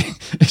don't care.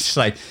 It's just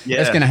like,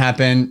 that's going to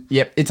happen.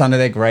 Yep, it's under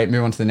there. Great.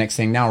 Move on to the next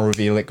thing. Now I'll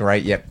reveal it.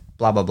 Great. Yep.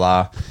 Blah, blah,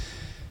 blah.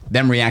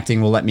 Them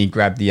reacting will let me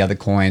grab the other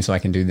coin so I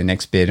can do the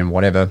next bit and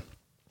whatever.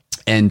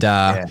 And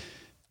I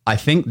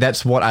think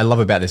that's what I love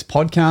about this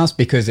podcast,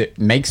 because it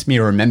makes me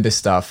remember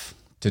stuff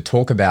to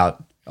talk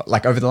about.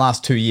 Like over the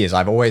last 2 years,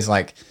 I've always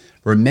like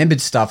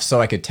remembered stuff so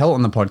I could tell it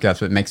on the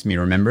podcast, but it makes me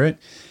remember it.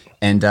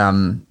 And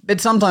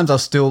but sometimes I'll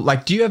still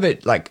like, do you ever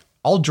like,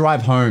 I'll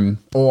drive home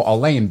or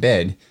I'll lay in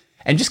bed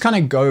and just kind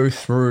of go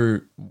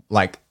through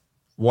like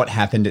what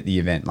happened at the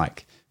event,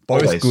 like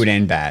both Always. Good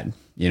and bad,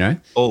 you know?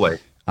 Always.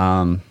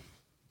 But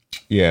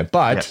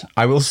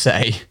I will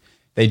say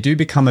they do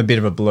become a bit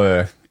of a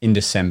blur in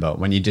December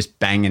when you're just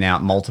banging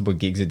out multiple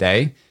gigs a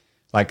day.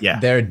 Like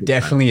there are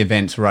definitely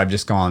events where I've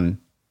just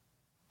gone,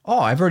 oh,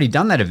 I've already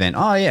done that event.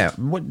 Oh yeah.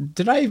 What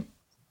did I?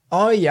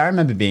 Oh yeah, I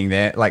remember being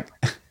there. Like,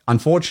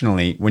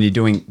 unfortunately, when you're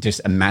doing just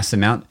a mass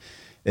amount,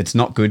 it's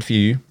not good for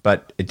you,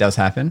 but it does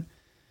happen.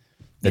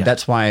 But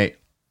that's why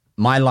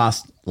my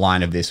last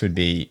line of this would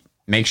be,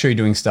 make sure you're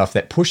doing stuff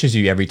that pushes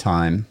you every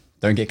time.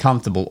 Don't get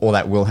comfortable, or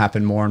that will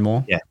happen more and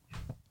more. Yeah.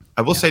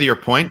 I will say to your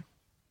point,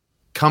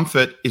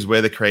 comfort is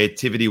where the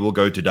creativity will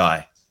go to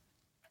die.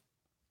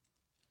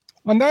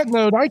 On that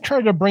note, I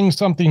try to bring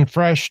something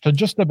fresh to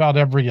just about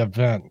every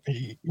event.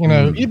 You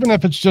know, even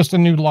if it's just a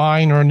new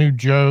line or a new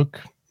joke,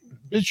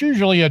 it's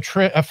usually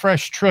a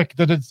fresh trick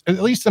that it's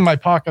at least in my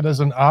pocket as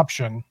an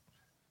option.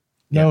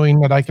 Knowing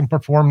that I can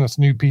perform this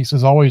new piece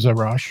is always a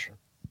rush.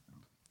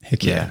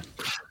 Heck yeah.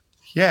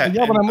 Yeah.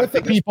 Yeah, when I'm with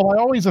the people, I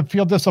always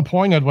feel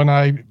disappointed when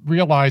I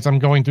realize I'm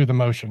going through the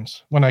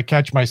motions, when I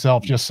catch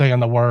myself just saying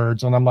the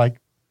words. And I'm like,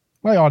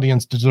 my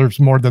audience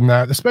deserves more than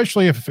that,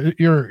 especially if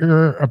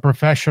you're a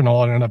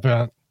professional at an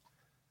event.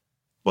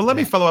 Well, let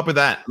me follow up with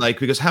that. Like,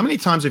 because how many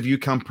times have you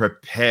come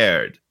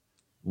prepared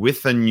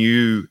with a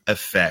new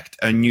effect,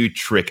 a new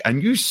trick, a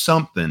new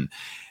something,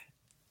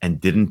 and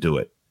didn't do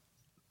it?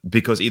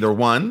 because either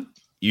one,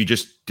 you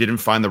just didn't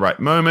find the right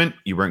moment,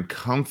 you weren't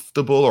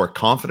comfortable or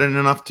confident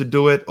enough to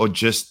do it, or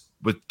just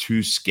were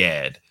too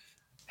scared.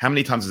 How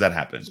many times has that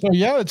happened? So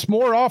yeah, it's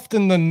more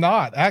often than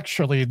not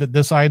actually that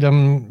this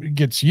item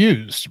gets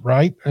used,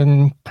 right?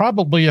 And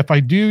probably if I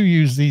do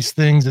use these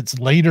things, it's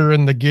later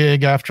in the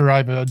gig after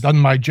I've done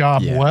my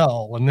job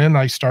well, and then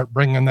I start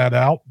bringing that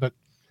out. But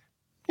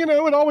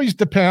it always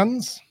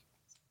depends,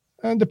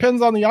 and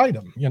depends on the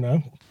item.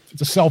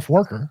 It's a self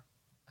worker.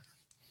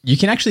 You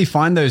can actually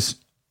find those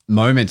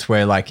moments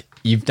where like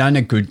you've done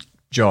a good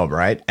job,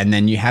 right? And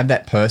then you have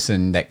that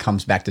person that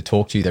comes back to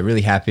talk to you. They're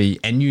really happy.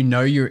 And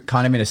you're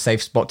kind of in a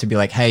safe spot to be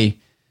like, hey,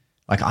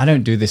 like I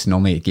don't do this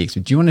normally at gigs,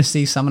 but do you want to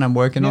see someone I'm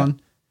working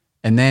on?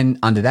 And then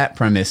under that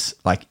premise,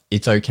 like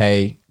it's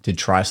okay to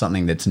try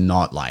something that's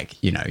not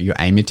like, your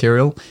A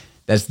material.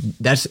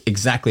 That's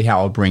exactly how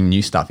I'll bring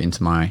new stuff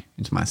into my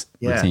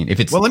routine. If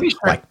it's let me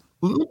share,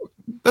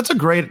 that's a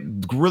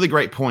really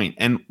great point.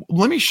 And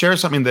let me share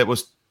something that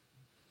was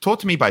taught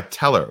to me by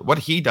Teller. What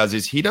he does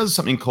is he does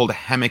something called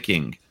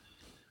hammocking.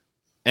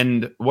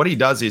 And what he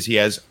does is he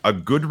has a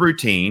good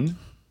routine,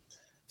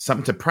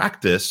 something to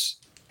practice,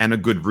 and a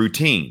good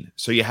routine.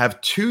 So you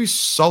have two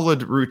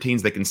solid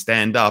routines that can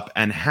stand up,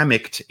 and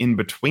hammocked in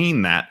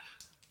between that,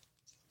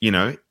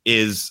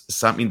 is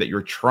something that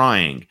you're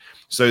trying.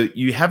 So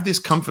you have this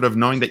comfort of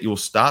knowing that you'll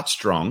start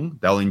strong.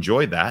 They'll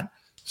enjoy that.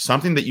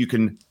 Something that you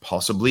can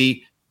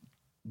possibly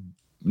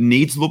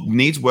needs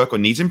work or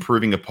needs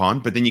improving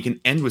upon, but then you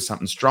can end with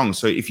something strong.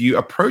 So if you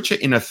approach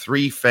it in a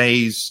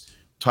 3-phase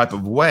type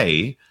of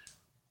way,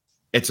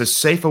 it's a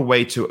safer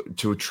way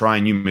to try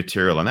new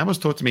material. And that was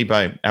taught to me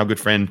by our good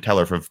friend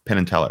Teller from Penn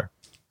and Teller.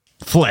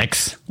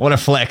 Flex. What a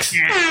flex.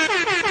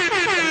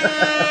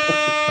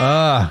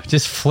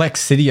 Just flex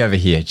city over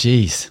here.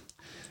 Jeez.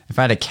 If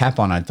I had a cap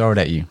on, I'd throw it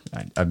at you.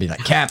 I'd be like,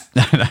 cap.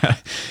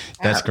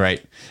 That's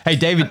great. Hey,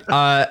 David,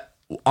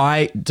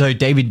 so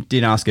David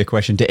did ask a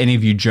question. Do any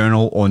of you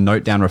journal or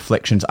note down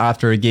reflections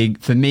after a gig?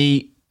 For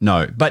me,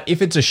 no. But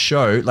if it's a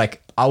show,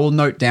 like I will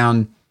note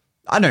down,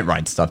 I don't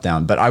write stuff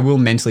down, but I will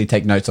mentally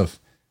take notes of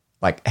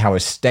like how a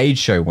stage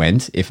show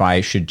went, if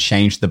I should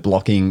change the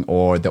blocking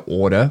or the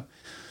order,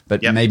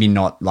 but maybe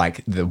not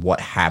like what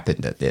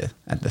happened at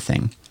the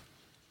thing.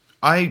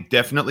 I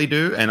definitely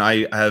do. And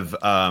I have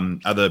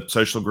other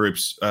social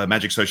groups,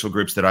 magic social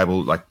groups that I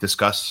will like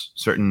discuss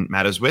certain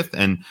matters with.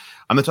 And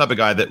I'm the type of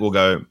guy that will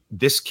go,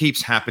 this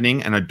keeps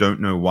happening and I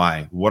don't know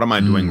why. What am I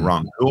doing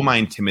wrong? Who am I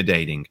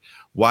intimidating?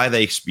 Why are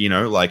they,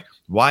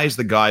 why is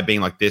the guy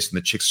being like this and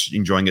the chick's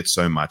enjoying it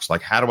so much?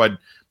 Like, how do I,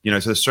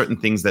 so there's certain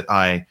things that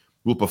I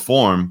will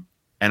perform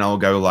and I'll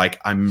go like,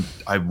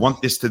 I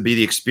want this to be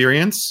the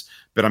experience,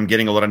 but I'm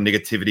getting a lot of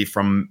negativity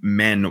from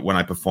men when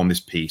I perform this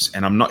piece,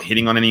 and I'm not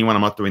hitting on anyone.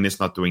 I'm not doing this,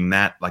 not doing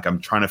that. Like I'm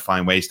trying to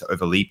find ways to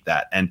overleap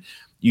that. And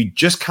you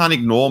just can't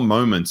ignore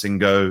moments and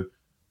go,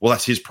 well,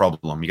 that's his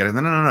problem. You got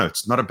to, no.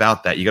 It's not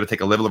about that. You got to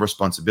take a level of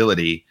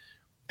responsibility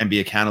and be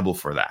accountable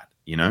for that,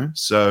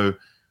 So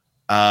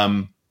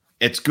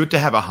it's good to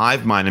have a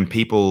hive mind and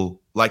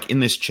people like in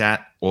this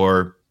chat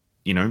or,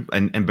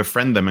 and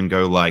befriend them and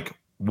go like,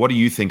 what do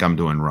you think I'm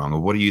doing wrong? Or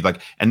what do you like?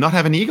 And not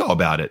have an ego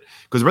about it.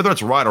 Because whether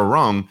it's right or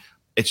wrong,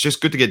 it's just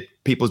good to get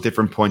people's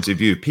different points of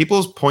view.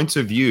 People's points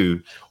of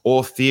view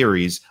or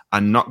theories are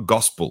not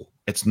gospel.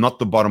 It's not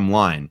the bottom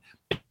line.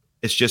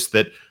 It's just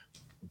that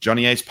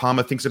Johnny Ace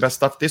Palmer thinks about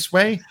stuff this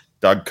way.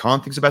 Doug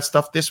Kahn thinks about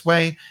stuff this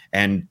way.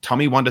 And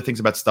Tommy Wonder thinks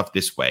about stuff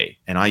this way.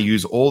 And I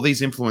use all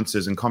these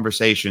influences and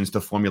conversations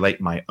to formulate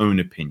my own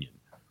opinion.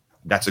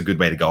 That's a good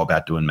way to go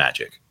about doing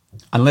magic.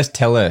 Unless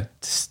Teller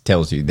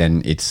tells you,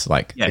 then it's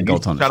like the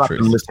gold on the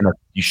truth.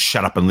 You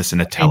shut up and listen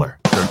to Teller.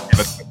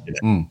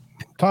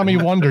 Tommy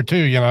Wonder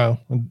too,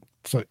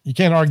 so you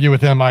can't argue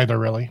with him either,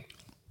 really.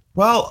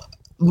 Well,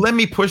 let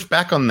me push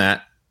back on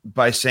that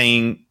by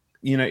saying,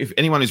 if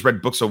anyone who's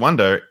read Books of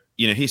Wonder,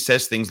 he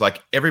says things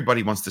like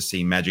everybody wants to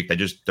see magic. They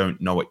just don't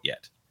know it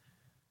yet.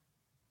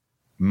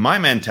 My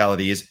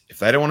mentality is if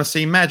they don't want to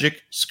see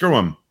magic, screw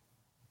them.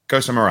 Go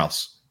somewhere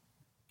else.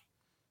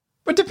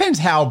 But it depends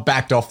how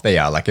backed off they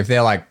are. Like if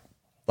they're like,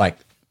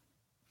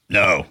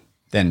 no,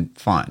 then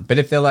fine. But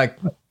if they're like,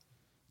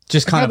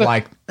 just kind of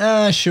like,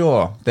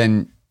 sure,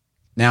 then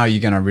now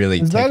you're going to really.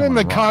 Is that in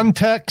the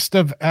context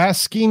of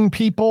asking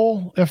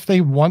people if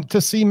they want to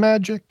see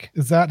magic?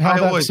 Is that how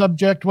that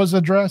subject was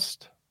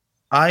addressed?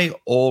 I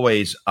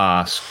always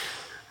ask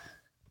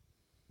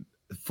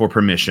for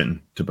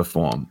permission to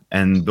perform.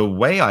 And the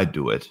way I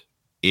do it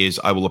is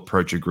I will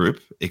approach a group,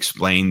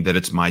 explain that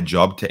it's my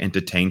job to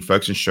entertain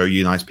folks and show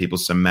you nice people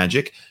some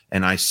magic.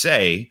 And I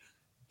say,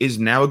 is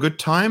now a good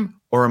time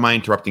or am I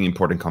interrupting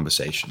important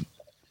conversation?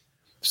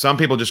 Some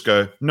people just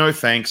go, no,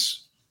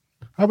 thanks.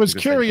 I was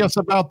curious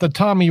about the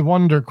Tommy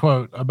Wonder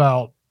quote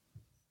about.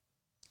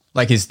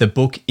 Like, is the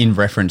book in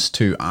reference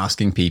to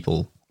asking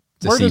people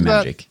to see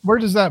magic? Where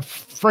does that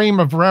frame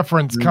of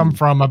reference come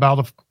from about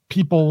if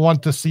people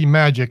want to see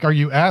magic? Are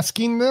you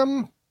asking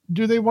them?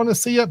 Do they want to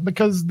see it?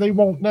 Because they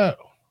won't know.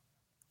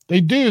 They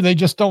do. They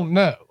just don't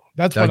know.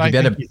 That's Doug, what I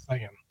think he's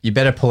saying. You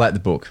better pull out the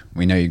book.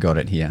 We know you got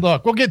it here.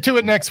 Look, we'll get to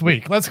it next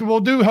week. We'll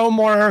do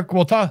homework.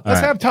 Let's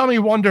have Tommy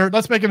Wonder.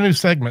 Let's make a new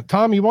segment.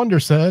 Tommy Wonder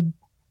said.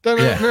 Put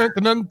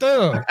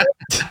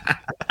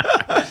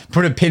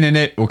a pin in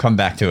it. We'll come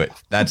back to it.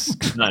 That's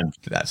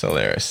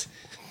hilarious.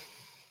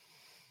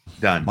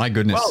 Done. My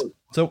goodness.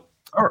 Well,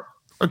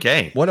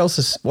 okay. What else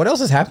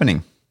is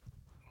happening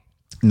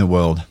in the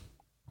world?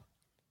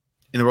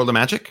 In the world of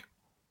magic?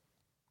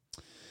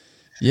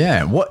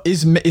 Yeah. What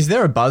is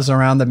there a buzz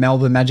around the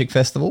Melbourne Magic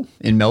Festival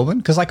in Melbourne?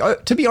 Because,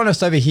 to be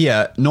honest, over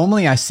here,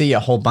 normally I see a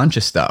whole bunch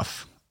of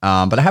stuff,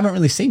 but I haven't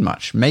really seen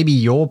much. Maybe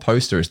your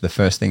poster is the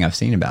first thing I've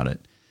seen about it.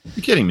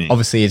 You're kidding me.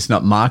 Obviously, it's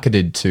not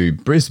marketed to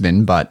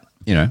Brisbane, but,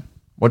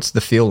 what's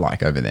the feel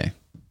like over there?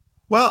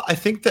 Well, I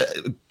think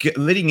that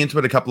leading into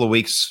it a couple of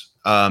weeks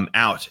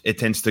out, it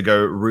tends to go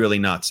really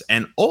nuts.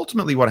 And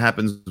ultimately what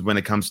happens when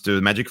it comes to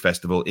the Magic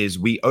Festival is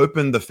we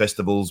open the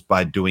festivals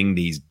by doing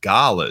these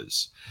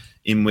galas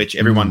in which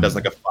everyone does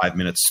like a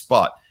 5-minute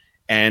spot.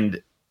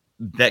 And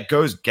that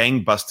goes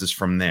gangbusters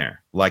from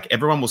there. Like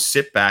everyone will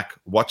sit back,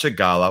 watch a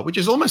gala, which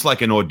is almost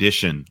like an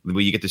audition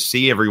where you get to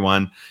see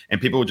everyone and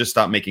people will just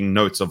start making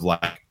notes of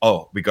like,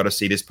 oh, we got to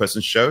see this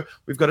person's show.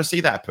 We've got to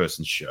see that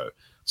person's show.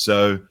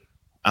 So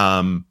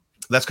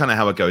that's kind of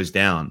how it goes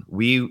down.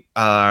 We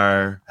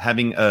are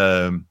having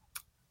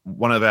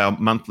one of our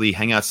monthly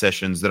hangout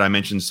sessions that I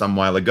mentioned some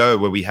while ago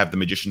where we have the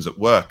Magicians at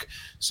Work.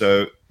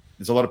 So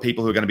there's a lot of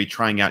people who are going to be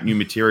trying out new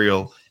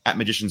material at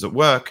Magicians at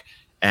Work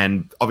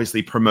and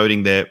obviously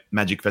promoting their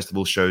Magic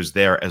Festival shows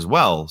there as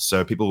well.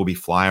 So people will be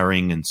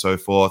flyering and so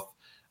forth.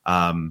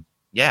 And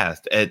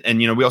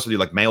we also do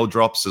like mail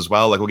drops as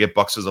well. Like we'll get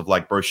boxes of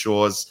like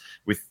brochures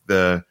with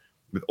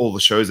all the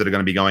shows that are going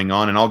to be going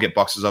on, and I'll get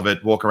boxes of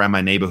it, walk around my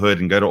neighborhood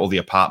and go to all the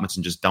apartments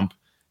and just dump,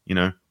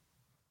 a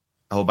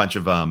whole bunch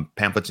of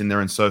pamphlets in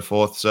there and so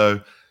forth. So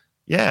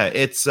yeah,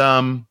 it's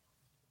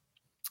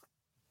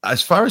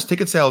as far as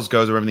ticket sales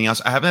goes or everything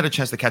else, I haven't had a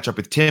chance to catch up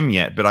with Tim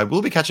yet, but I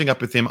will be catching up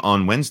with him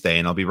on Wednesday,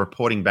 and I'll be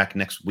reporting back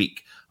next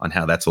week on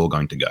how that's all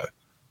going to go.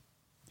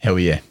 Hell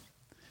yeah.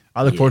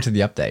 I look forward to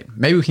the update.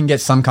 Maybe we can get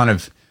some kind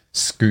of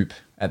scoop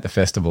at the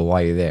festival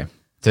while you're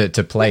there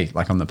to play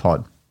like on the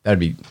pod. That'd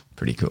be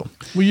pretty cool.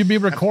 Will you be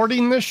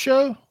recording this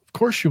show? Of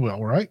course you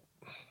will, right?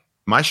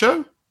 My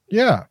show?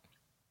 Yeah.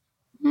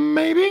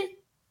 Maybe.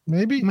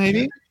 I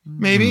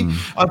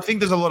think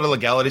there's a lot of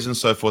legalities and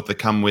so forth that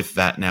come with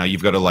that now.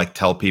 You've got to like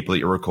tell people that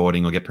you're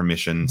recording or get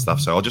permission and stuff.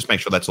 So I'll just make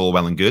sure that's all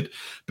well and good.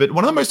 But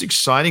one of the most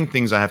exciting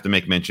things I have to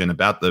make mention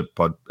about the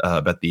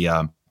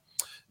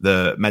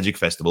Magic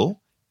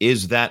Festival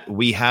is that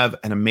we have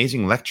an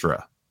amazing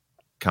lecturer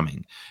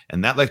coming.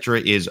 And that lecturer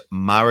is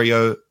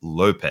Mario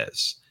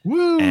Lopez.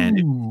 Woo!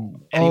 And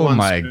oh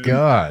my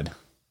God.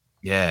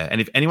 Yeah. And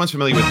if anyone's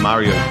familiar with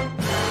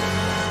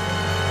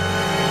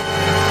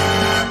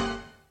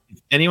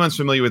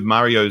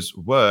Mario's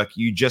work,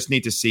 you just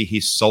need to see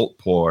his salt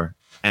pour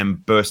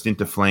and burst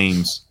into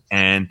flames.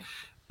 And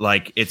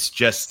like, it's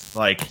just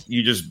like,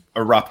 you just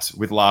erupt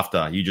with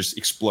laughter. You just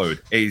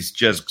explode. He's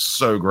just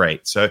so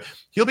great. So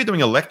he'll be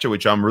doing a lecture,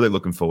 which I'm really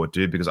looking forward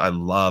to because I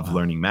love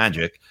learning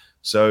magic.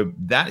 So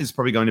that is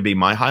probably going to be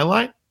my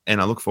highlight. And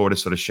I look forward to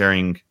sort of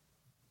sharing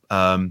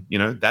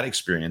that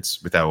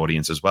experience with our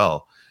audience as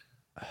well.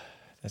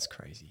 That's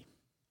crazy.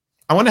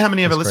 I wonder how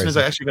many of our listeners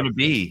are actually going to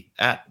be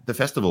at the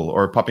festival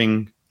or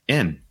popping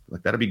in.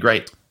 Like, that'd be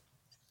great.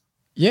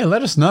 Yeah,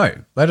 let us know.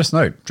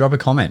 Drop a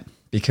comment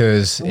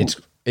because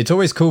it's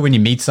always cool when you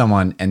meet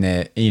someone and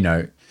they're, you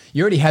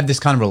already have this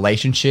kind of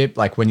relationship.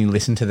 Like when you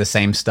listen to the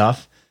same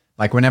stuff,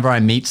 like whenever I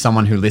meet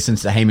someone who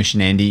listens to Hamish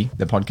and Andy,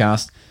 the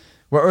podcast,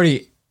 we're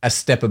already a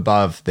step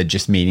above the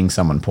just meeting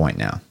someone point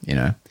now,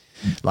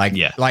 Like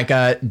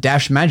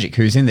Dash Magic,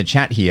 who's in the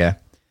chat here,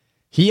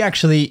 he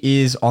actually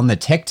is on the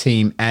tech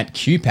team at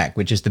QPAC,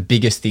 which is the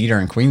biggest theater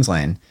in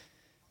Queensland.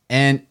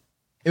 And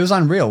it was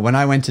unreal. When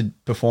I went to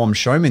perform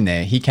Showman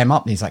there, he came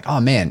up and he's like, oh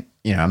man,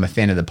 I'm a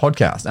fan of the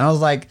podcast. And I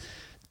was like,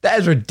 that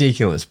is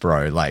ridiculous,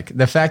 bro. Like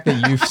the fact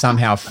that you've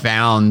somehow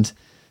found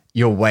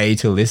your way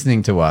to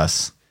listening to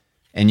us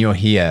and you're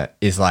here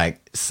is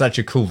like such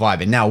a cool vibe.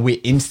 And now we're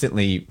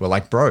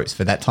like bros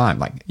for that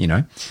time,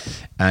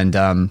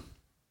 and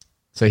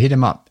so hit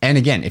him up. And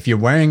again, if you're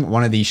wearing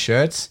one of these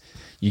shirts,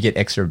 you get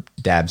extra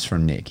dabs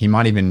from Nick. He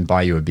might even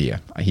buy you a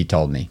beer. He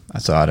told me.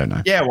 So I don't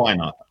know. Yeah, why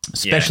not?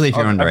 Especially if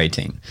you're under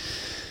 18.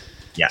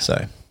 Yeah.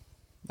 So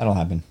that'll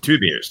happen. 2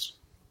 beers.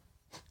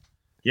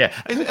 Yeah.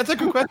 That's a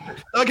good question.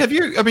 Like,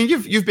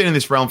 you've been in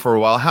this realm for a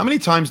while. How many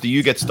times do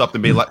you get stopped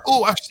and be like,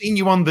 oh, I've seen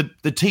you on the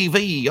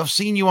TV. I've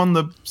seen you on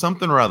the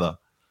something or other.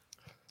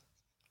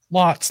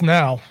 Lots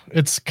now.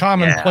 It's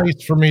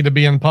commonplace for me to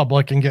be in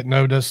public and get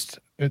noticed.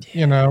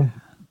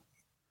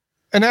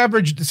 An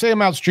average, say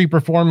I'm out street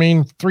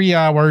performing 3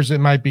 hours, it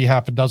might be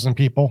half a dozen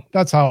people.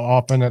 That's how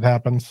often it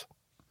happens.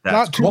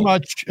 Not too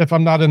much if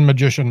I'm not in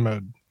magician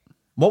mode.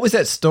 What was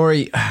that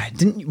story?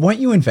 Weren't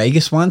you in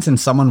Vegas once and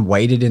someone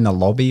waited in the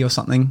lobby or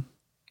something?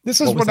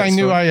 This is when I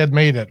knew I had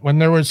made it. When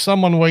there was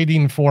someone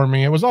waiting for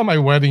me. It was on my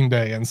wedding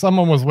day and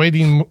someone was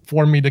waiting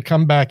for me to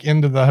come back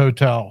into the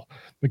hotel.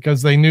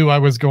 because they knew I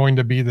was going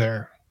to be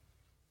there.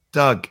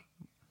 Doug,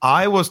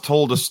 I was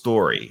told a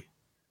story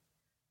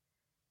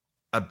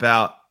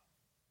about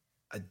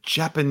a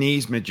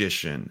Japanese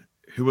magician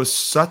who was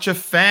such a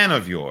fan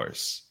of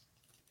yours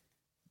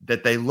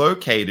that they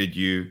located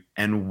you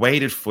and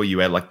waited for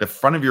you at like the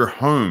front of your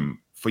home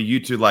for you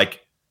to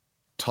like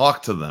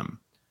talk to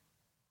them.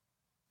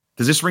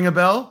 Does this ring a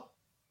bell?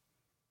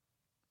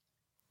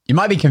 You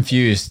might be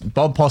confused.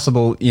 Bob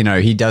Possible,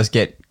 he does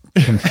get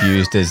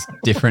confused as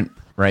different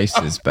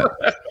races, but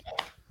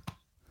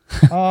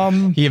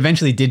he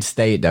eventually did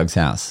stay at Doug's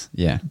house.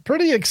 Yeah.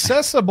 Pretty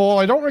accessible.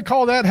 I don't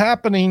recall that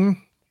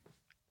happening.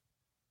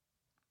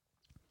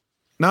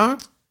 No?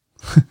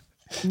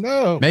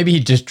 No. Maybe he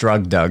just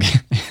drugged Doug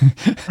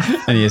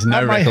and he has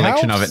no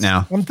recollection of it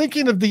now. I'm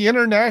thinking of the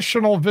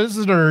international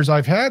visitors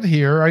I've had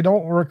here. I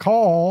don't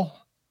recall.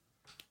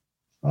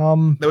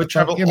 They would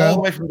travel all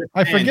the way from Japan.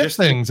 I forget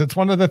things. It's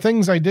one of the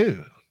things I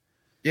do.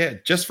 Yeah,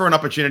 just for an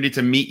opportunity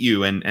to meet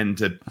you and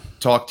to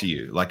talk to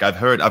you. Like I've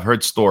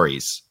heard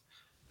stories.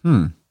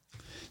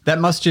 That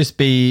must just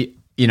be,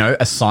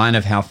 a sign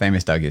of how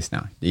famous Doug is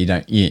now.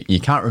 You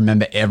can't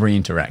remember every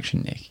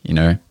interaction, Nick,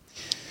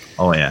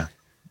 Oh yeah.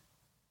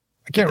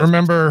 I can't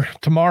remember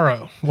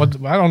tomorrow. I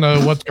don't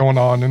know what's going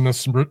on in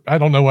this. I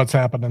don't know what's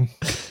happening.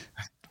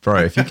 Bro,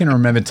 if you can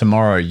remember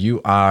tomorrow,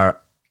 you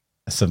are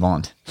a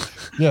savant.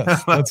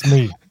 Yes, that's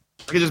me.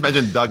 I can just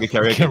imagine Doug at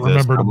karaoke. I can't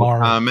remember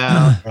tomorrow.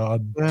 Oh,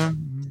 God.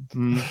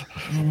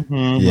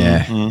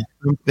 Yeah.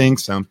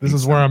 Something. This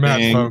is where I'm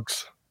at,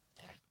 folks.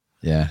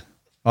 Yeah.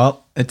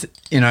 Well, it's,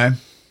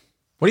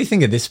 what do you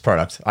think of this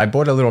product? I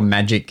bought a little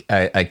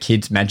a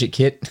kid's magic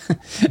kit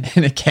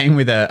and it came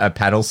with a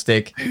paddle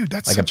stick. Dude,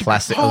 that's like such a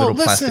plastic, Oh, a little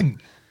listen.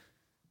 plastic.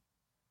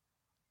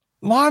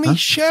 Lonnie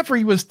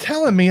Chevry was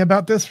telling me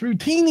about this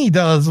routine he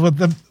does with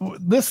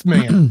this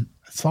man.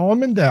 I saw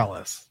him in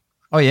Dallas.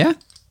 Oh, yeah?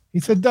 He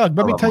said, Doug,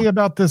 let me tell you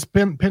about this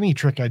bent penny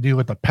trick I do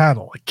with the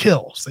paddle. It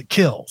kills.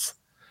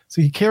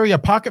 So you carry a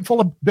pocket full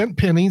of bent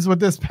pennies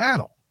with this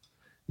paddle.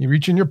 You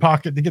reach in your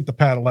pocket to get the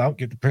paddle out,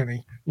 get the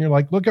penny. You're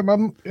like, look at my,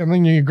 and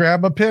then you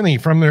grab a penny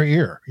from their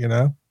ear, and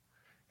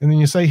then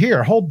you say,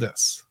 here, hold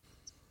this.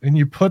 And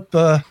you put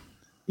the,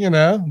 the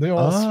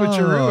old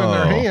switcheroo in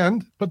their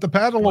hand, put the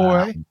paddle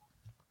away.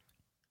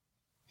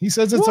 He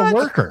says it's a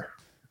worker.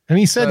 And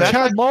he said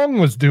Chad Long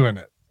was doing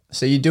it.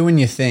 So you're doing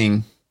your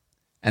thing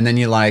and then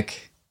you're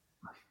like,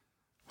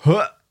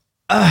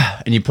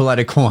 and you pull out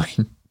a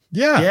coin.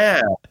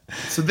 Yeah.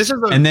 So this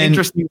is an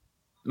interesting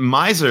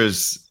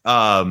miser's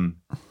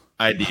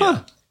idea.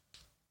 Huh.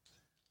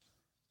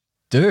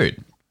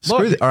 Dude,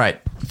 all right,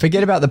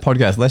 forget about the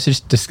podcast. Let's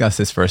just discuss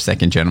this for a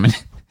second, gentlemen,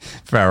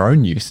 for our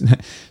own use.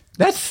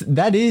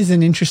 That is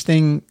an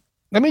interesting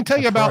Let me tell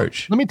you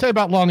approach.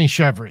 about Lonnie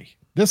Chevry.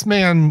 This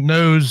man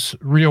knows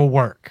real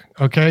work.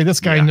 Okay. This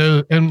guy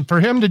knows. And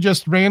for him to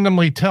just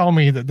randomly tell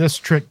me that this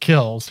trick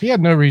kills, he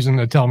had no reason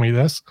to tell me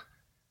this.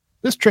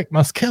 This trick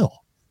must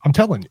kill. I'm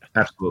telling you.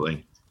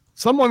 Absolutely.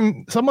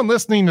 Someone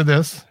listening to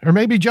this, or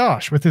maybe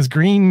Josh with his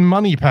green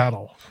money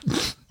paddle,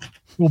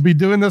 will be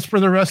doing this for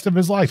the rest of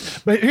his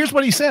life. But here's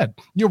what he said.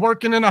 You're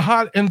working in a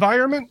hot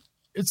environment.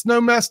 It's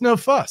no mess, no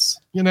fuss.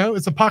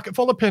 It's a pocket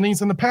full of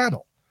pennies and a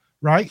paddle.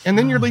 Right. And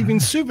then you're leaving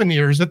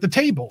souvenirs at the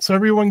table. So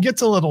everyone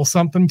gets a little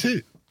something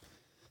too.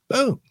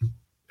 Boom.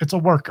 It's a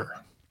worker.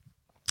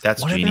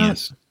 That's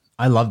genius.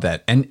 I love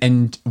that.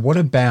 And what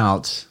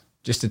about,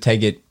 just to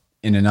take it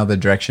in another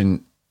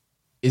direction,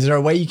 is there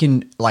a way you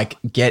can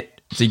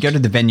so you go to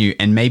the venue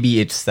and maybe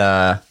it's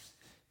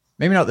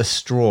maybe not the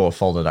straw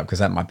folded up because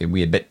that might be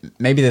weird, but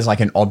maybe there's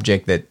like an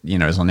object that,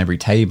 is on every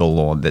table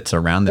or that's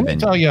around the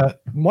venue. Let me tell you,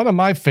 one of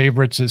my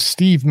favorites is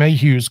Steve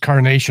Mayhew's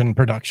Carnation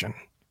production.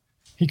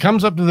 He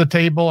comes up to the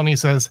table and he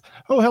says,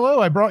 oh,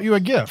 hello, I brought you a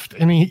gift.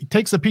 And he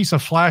takes a piece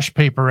of flash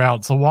paper out.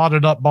 It's a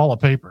wadded up ball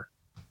of paper.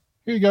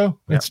 Here you go.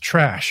 It's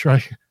trash,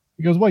 right?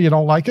 He goes, well, you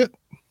don't like it?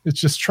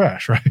 It's just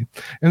trash, right?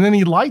 And then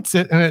he lights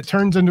it and it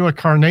turns into a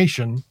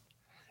carnation.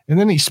 And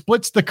then he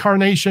splits the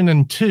carnation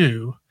in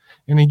two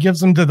and he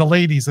gives them to the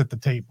ladies at the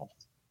table.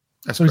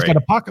 So he's got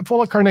a pocket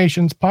full of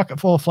carnations, pocket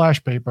full of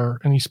flash paper,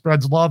 and he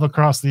spreads love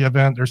across the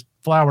event. There's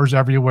flowers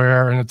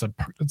everywhere. And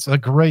it's a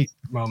great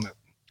moment.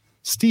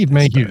 Steve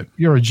Mayhew,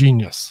 you're a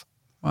genius.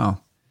 Wow.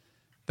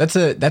 That's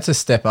a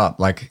step up.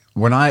 Like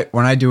when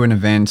I do an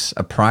event,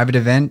 a private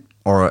event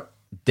or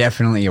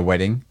definitely a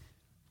wedding,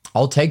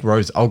 I'll take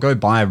roses. I'll go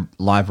buy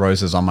live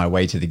roses on my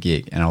way to the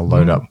gig and I'll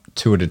load up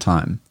 2 at a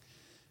time.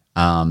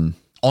 But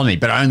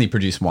I only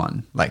produce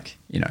one,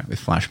 with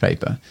flash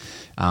paper.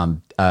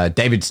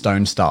 David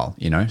Stone style,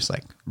 it's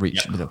like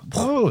reach. Yeah.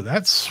 Oh,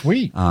 that's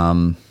sweet.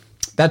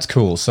 That's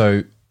cool.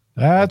 So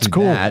that's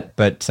cool.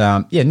 But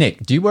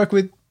Nick, do you work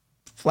with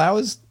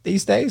flowers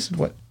these days?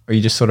 What, or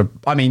you just sort of,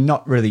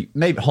 not really,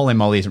 maybe Holy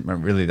Moly isn't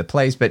really the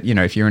place, but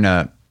if you're in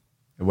a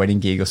wedding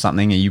gig or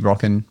something, are you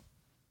rocking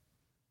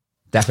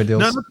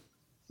daffodils?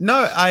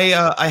 No,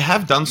 I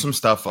have done some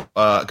stuff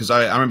because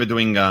I remember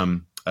doing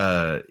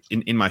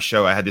in my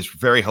show, I had this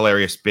very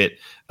hilarious bit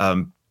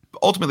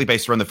ultimately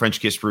based around the French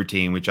kiss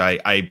routine, which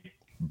I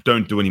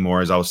don't do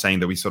anymore, as I was saying,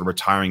 that we sort of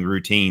retiring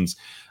routines.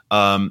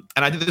 And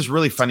I did this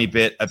really funny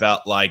bit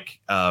about like,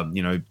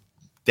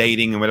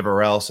 dating and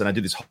whatever else. And I do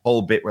this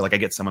whole bit where like I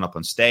get someone up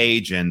on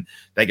stage and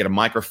they get a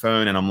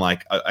microphone and I'm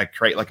like, I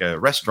create like a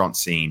restaurant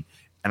scene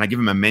and I give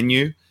them a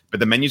menu, but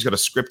the menu's got a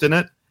script in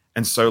it.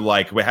 And so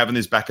like we're having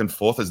this back and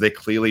forth as they're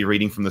clearly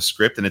reading from the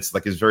script, and it's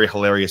like this very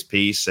hilarious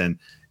piece. And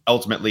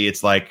ultimately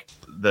it's like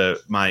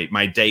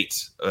my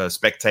date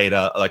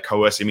spectator like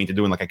coercing me into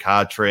doing like a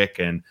card trick.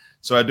 And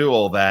so I do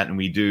all that, and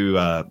we do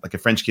like a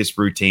French kiss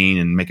routine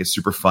and make it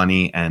super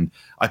funny. And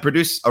I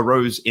produce a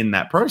rose in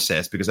that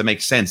process because it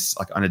makes sense.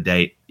 Like on a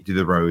date, you do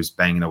the rose,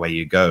 bang, and away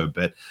you go.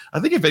 But I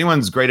think if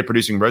anyone's great at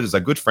producing roses, a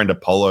good friend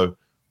Apollo,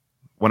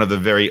 one of the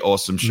very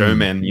awesome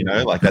showmen,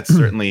 like that's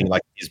certainly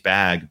like his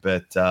bag.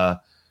 But I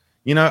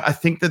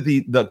think that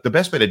the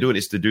best way to do it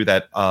is to do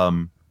that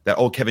that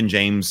old Kevin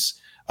James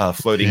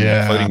floating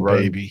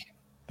rose, baby.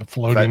 The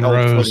floating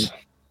rose.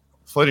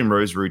 Floating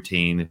rose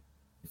routine.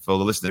 For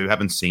the listener who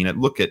haven't seen it,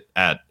 look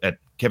at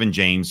Kevin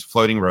James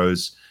floating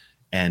rose,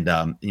 and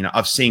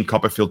I've seen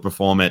Copperfield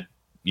perform it,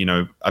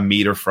 a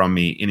meter from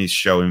me in his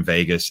show in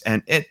Vegas,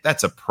 and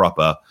that's a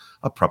proper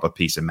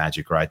piece of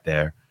magic right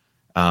there.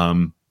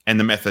 And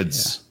the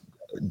method's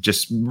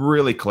just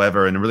really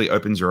clever and it really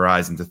opens your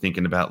eyes into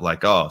thinking about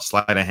like, oh,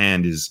 sleight of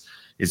hand is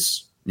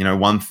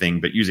one thing,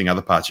 but using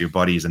other parts of your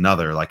body is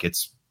another. Like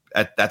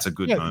that's a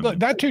good moment. Look,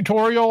 that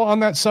tutorial on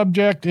that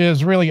subject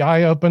is really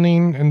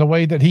eye-opening, and the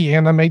way that he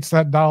animates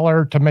that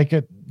dollar to make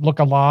it look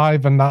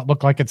alive and not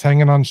look like it's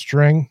hanging on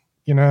string,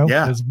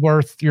 is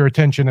worth your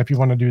attention if you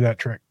want to do that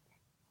trick.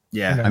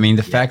 Yeah. I mean,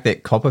 the fact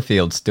that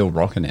Copperfield's still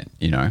rocking it,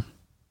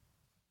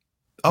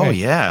 Oh,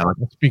 yeah.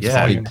 Speaks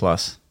 40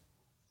 plus.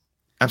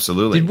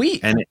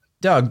 Absolutely.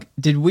 Doug,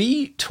 did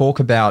we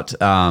talk about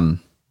the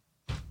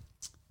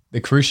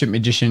cruise ship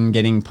magician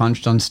getting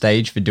punched on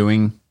stage for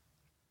doing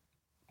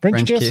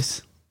French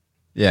kiss?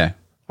 Yeah.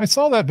 I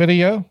saw that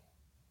video.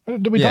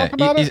 Did we talk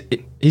about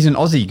it? He's an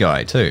Aussie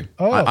guy too.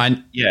 Oh.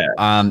 Do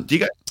you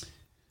guys?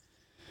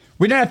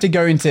 We don't have to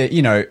go into,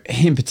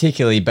 him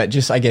particularly, but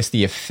just, I guess,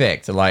 the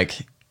effect. Like,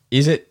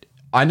 is it,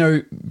 I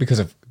know because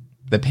of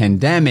the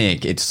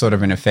pandemic, it's sort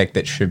of an effect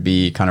that should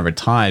be kind of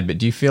retired, but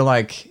do you feel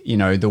like,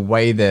 the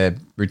way the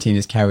routine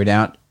is carried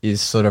out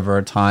is sort of a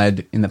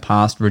retired in the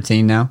past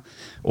routine now?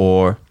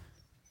 Or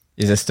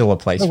is there still a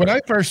place when I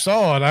first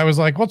saw it, I was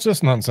like, what's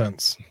this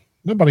nonsense?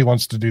 Nobody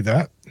wants to do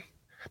that.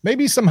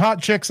 Maybe some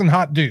hot chicks and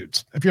hot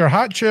dudes. If you're a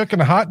hot chick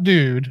and a hot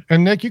dude,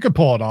 and Nick, you could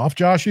pull it off.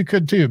 Josh, you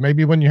could too.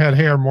 Maybe when you had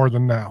hair more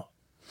than now.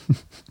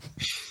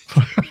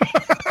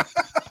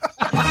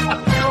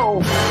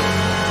 No.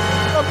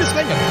 I'm just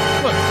saying.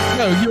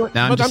 Look,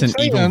 I'm just an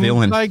evil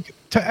villain. Like,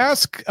 to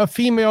ask a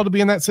female to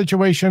be in that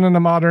situation in a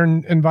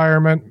modern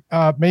environment,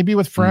 maybe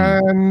with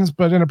friends,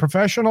 but in a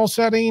professional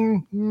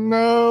setting,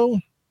 no.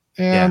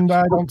 And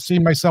I don't see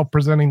myself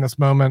presenting this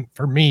moment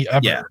for me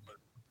ever. Yeah.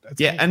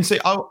 And see,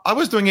 I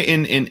was doing it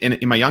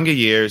in my younger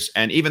years,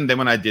 and even then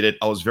when I did it,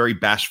 I was very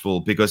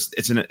bashful because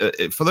it's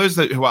for those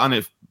who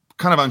are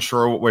kind of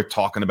unsure what we're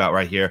talking about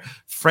right here.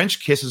 French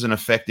kiss is an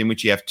effect in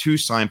which you have two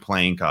signed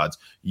playing cards.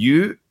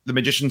 You, the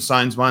magician,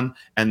 signs one,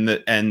 and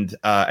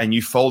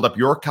you fold up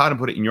your card and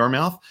put it in your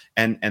mouth,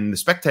 and the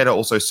spectator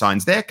also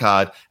signs their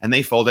card and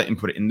they fold it and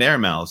put it in their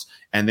mouths,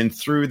 and then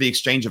through the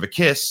exchange of a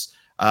kiss,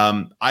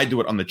 I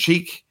do it on the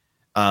cheek.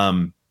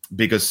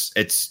 Because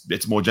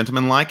it's more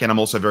gentlemanlike, and I'm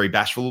also very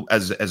bashful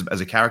as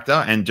a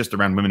character, and just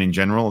around women in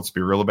general. Let's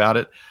be real about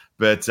it.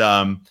 But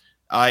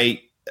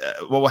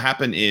what will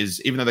happen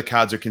is, even though the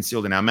cards are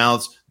concealed in our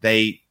mouths,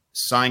 they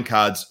sign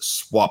cards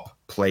swap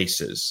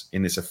places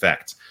in this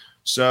effect.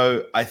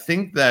 So I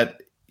think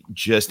that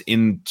just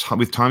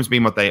with times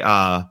being what they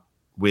are,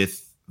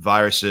 with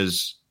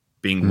viruses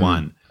being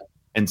one,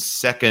 and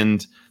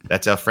second,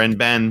 that's our friend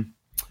Ben,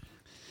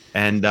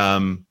 and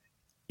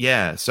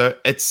so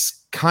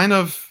it's kind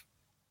of.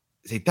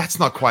 See, that's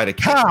not quite a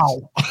kiss.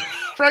 Cow.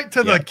 Right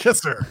to the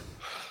kisser.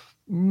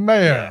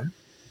 Man.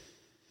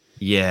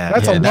 Yeah.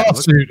 That's a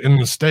lawsuit in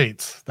the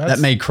States. That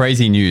made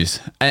crazy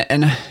news.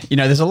 And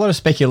there's a lot of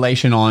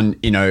speculation on,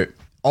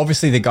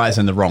 obviously the guy's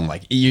in the wrong.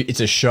 Like, it's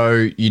a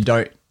show. You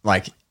don't,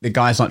 like, the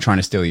guy's not trying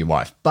to steal your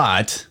wife.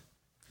 But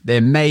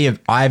there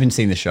I haven't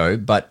seen the show,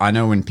 but I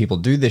know when people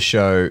do this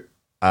show,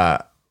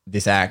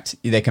 this act,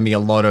 there can be a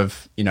lot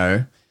of,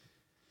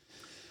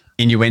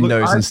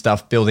 innuendos and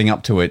stuff building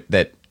up to it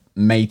that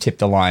may tip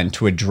the line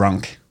to a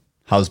drunk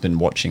husband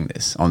watching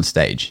this on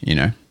stage,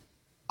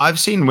 I've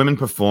seen women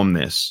perform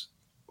this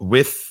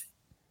where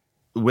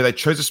they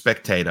chose a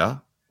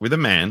spectator with a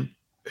man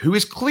who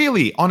is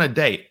clearly on a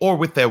date or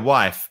with their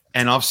wife,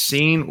 and I've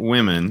seen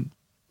women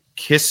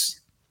kiss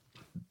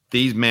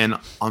these men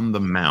on the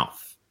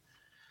mouth.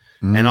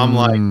 And I'm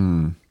like...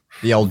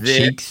 The old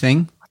cheek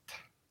thing?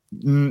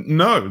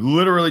 No,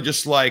 literally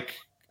just like...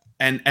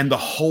 And the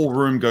whole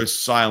room goes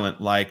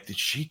silent. Like, did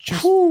she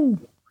just...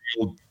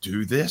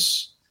 do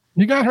this?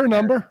 You got her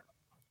number?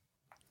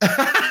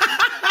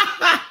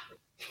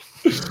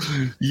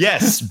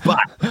 Yes,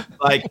 but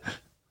like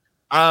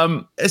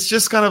It's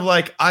just kind of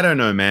like, I don't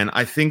know, man.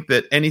 I think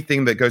that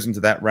anything that goes into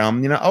that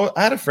realm, I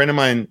had a friend of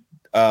mine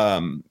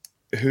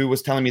who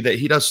was telling me that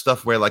he does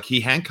stuff where like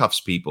he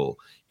handcuffs people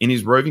in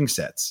his roving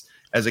sets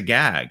as a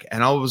gag.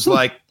 And I was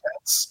like,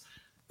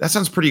 that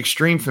sounds pretty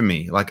extreme for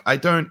me. Like, I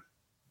don't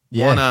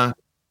want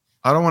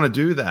to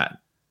do that.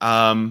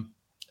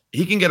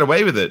 He can get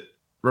away with it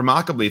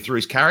remarkably through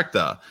his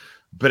character,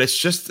 but it's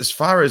just as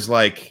far as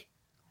like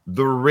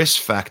the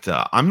risk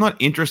factor, I'm not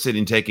interested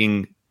in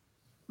taking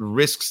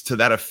risks to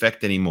that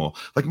effect anymore.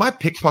 Like my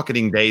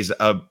pickpocketing days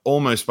are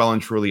almost well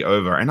and truly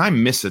over, and I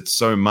miss it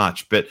so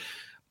much. But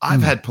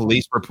I've had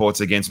police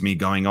reports against me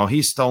going, "Oh,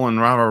 he's stolen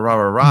rah rah rah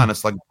rah rah," and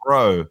it's like,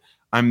 bro,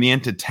 I'm the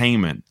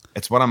entertainment.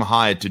 It's what I'm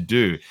hired to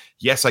do.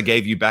 Yes, I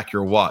gave you back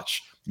your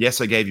watch.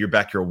 Yes, I gave you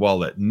back your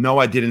wallet. No,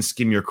 I didn't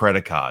skim your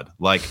credit card.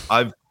 Like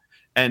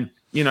and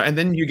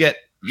then you get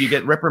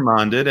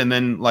reprimanded, and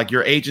then like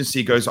your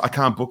agency goes, I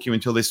can't book you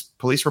until this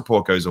police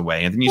report goes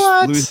away, and then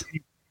you lose.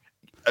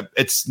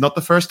 It's not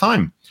the first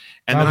time.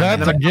 And now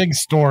that's a gig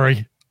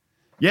story.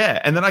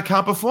 Yeah, and then I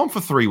can't perform for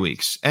 3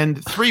 weeks.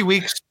 And 3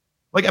 weeks,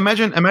 like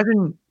imagine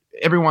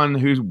everyone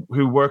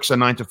who works a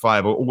 9 to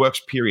 5 or works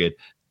period,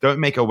 don't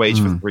make a wage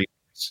for 3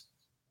 weeks.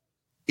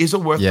 Is it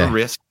worth the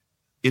risk?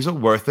 Is it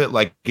worth it?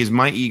 Like, is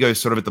my ego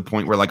sort of at the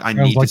point where like I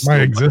need like to my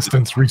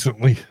existence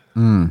recently?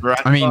 Right?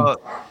 I mean,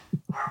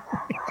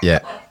 yeah.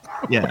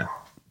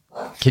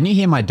 Can you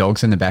hear my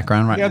dogs in the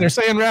background right now? Yeah, they're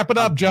saying wrap it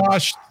up,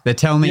 Josh. They're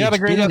telling me it's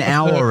been an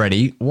hour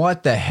already.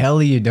 What the hell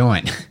are you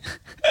doing?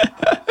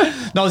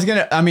 No,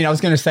 I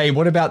was gonna say,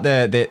 what about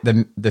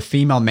the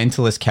female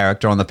mentalist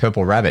character on the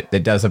Purple Rabbit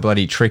that does a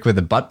bloody trick with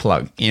a butt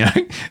plug?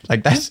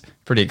 Like that's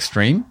pretty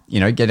extreme.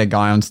 Get a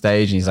guy on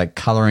stage and he's like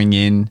coloring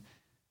in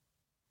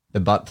the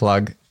butt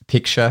plug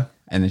picture,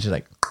 and then she's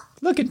like,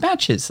 look at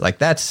matches. Like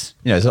that's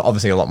there's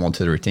obviously a lot more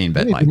to the routine,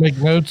 but like make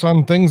notes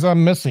on things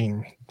I'm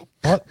missing.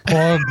 Butt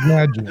plug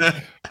magic.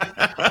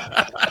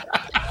 Thought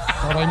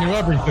I knew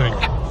everything.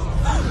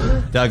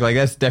 Doug, like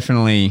that's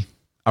definitely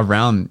a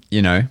realm,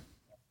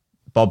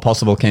 Bob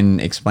Possible can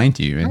explain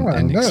to you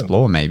and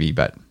explore maybe,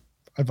 but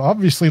I've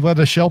obviously led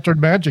a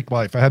sheltered magic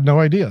life. I had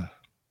no idea.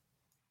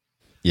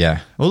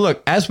 Yeah. Well,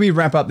 look, as we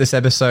wrap up this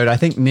episode, I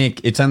think,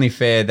 Nick, it's only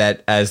fair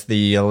that as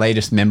the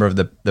latest member of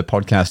the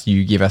podcast,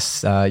 you give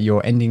us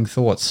your ending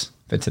thoughts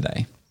for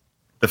today.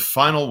 The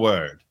final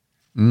word.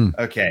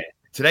 Okay.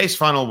 Today's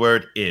final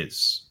word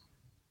is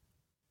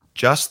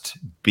just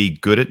be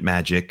good at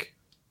magic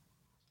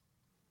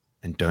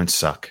and don't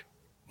suck.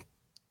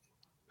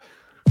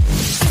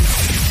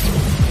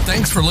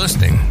 Thanks for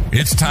listening.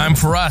 It's time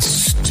for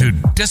us to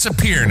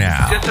disappear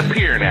now.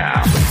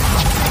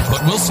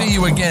 But we'll see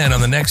you again on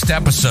the next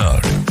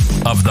episode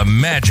of The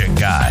Magic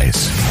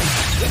Guys.